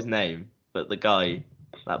forgot his name, but the guy,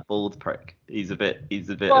 that bald prick, he's a bit of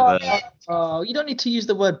a. Oh, you don't need to use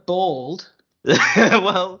the word bald.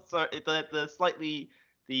 Well, sorry,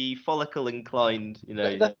 the follicle inclined,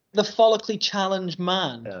 The follically challenged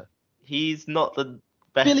man. Yeah, he's not the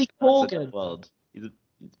best Billy Corgan in the world. He's a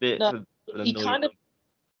bit. No,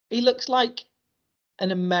 he looks like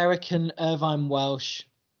an American Irvine Welsh.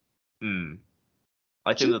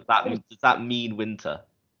 I think does that mean Winter?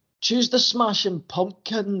 Choose the Smashing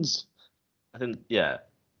Pumpkins. I think yeah.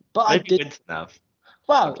 But maybe I did. Winter now.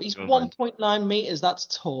 Wow, he's 1.9 meters. That's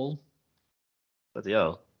tall. Bloody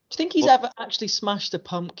hell. Do you think he's ever actually smashed a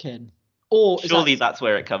pumpkin? Or surely that's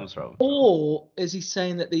where it comes from. Or is he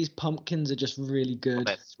saying that these pumpkins are just really good?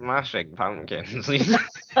 They're smashing pumpkins.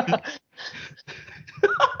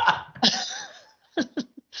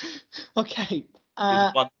 Okay.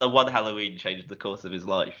 The one Halloween changed the course of his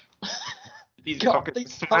life. These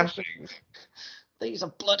pumpkins smashing. These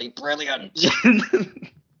are bloody brilliant.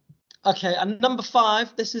 Okay, and number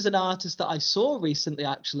 5, this is an artist that I saw recently,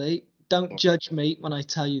 actually. Don't judge me when I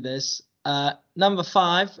tell you this. Number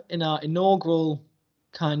 5 in our inaugural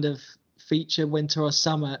kind of feature, Winter or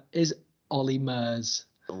Summer, is Ollie Murs.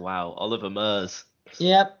 Wow, Oliver Murs.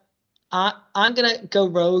 Yep. I'm going to go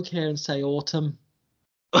rogue here and say Autumn.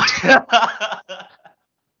 Yeah.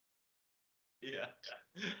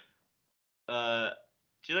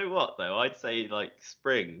 Do you know what, though? I'd say, like,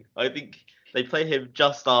 Spring. I think they play him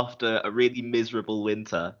just after a really miserable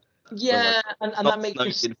winter. Yeah, and that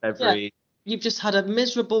makes in February. Yeah, you've just had a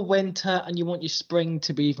miserable winter and you want your spring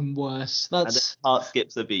to be even worse. And then Heart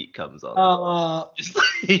Skips a Beat comes on. Just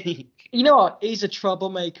like... You know what? He's a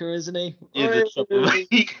troublemaker, isn't he? He's a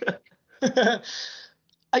troublemaker.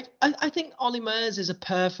 I think Ollie Murs is a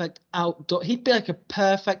perfect outdoor... He'd be like a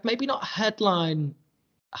perfect, maybe not headline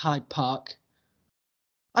Hyde Park.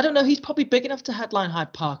 I don't know. He's probably big enough to headline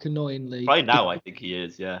Hyde Park, annoyingly. Right now, I think he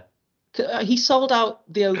is, yeah. He sold out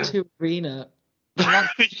the O2 Arena.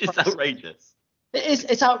 Which is outrageous.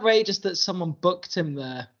 It's outrageous that someone booked him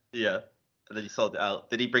there. Yeah, and then he sold it out.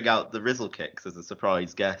 Did he bring out the Rizzle Kicks as a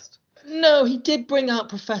surprise guest? No, he did bring out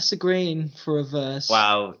Professor Green for a verse.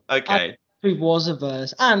 Wow. Okay. It was a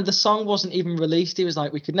verse, and the song wasn't even released. He was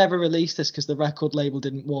like, "We could never release this because the record label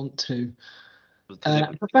didn't want to."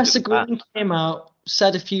 Professor Green came out,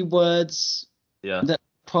 said a few words Yeah. that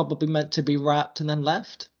probably meant to be rapped, and then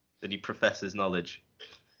left. Did he profess his knowledge?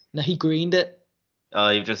 No, he greened it. Oh,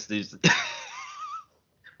 you just.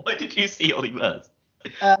 Why did you see Ollie Murs?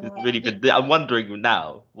 Uh, Really been. I'm wondering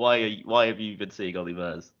now. Why have you been seeing Ollie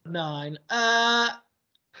Murs? 9.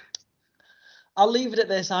 I'll leave it at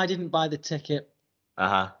this. I didn't buy the ticket.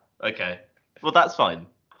 Okay. Well, that's fine.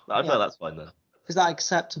 I feel Yeah. that's fine then. Is that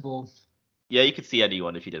acceptable? Yeah, you could see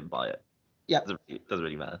anyone if you didn't buy it. Yeah. Doesn't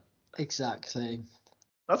really matter. Exactly.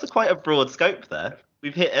 That's quite a broad scope there.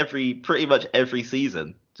 We've hit pretty much every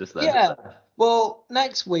season just then. Yeah. Well,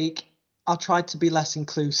 next week I'll try to be less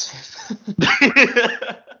inclusive.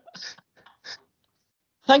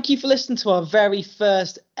 Thank you for listening to our very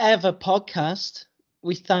first ever podcast.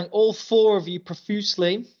 We thank all 4 of you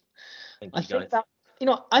profusely. Thank I you, think guys.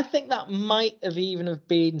 I think that might have even have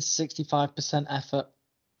been 65% effort.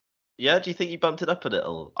 Yeah, do you think you bumped it up a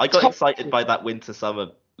little? I got excited by that winter summer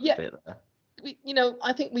bit there.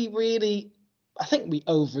 I think we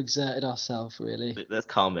overexerted ourselves, really. Let's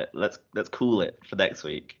calm it. Let's cool it for next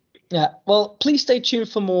week. Yeah. Well, please stay tuned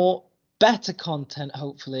for more better content,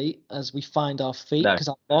 hopefully, as we find our feet, No. because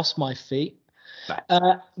I lost my feet.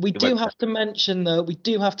 No. We It do won't have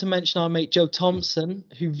to mention our mate Joe Thompson,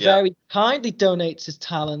 who very kindly donates his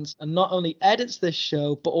talents and not only edits this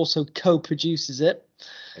show, but also co-produces it.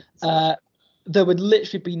 There would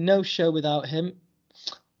literally be no show without him.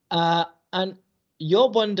 And you're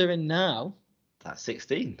wondering now, That's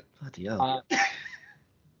 16. Bloody hell.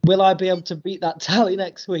 will I be able to beat that tally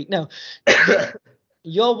next week? No.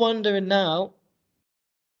 You're wondering now,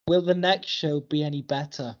 will the next show be any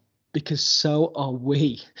better? Because so are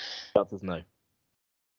we. The answer's no.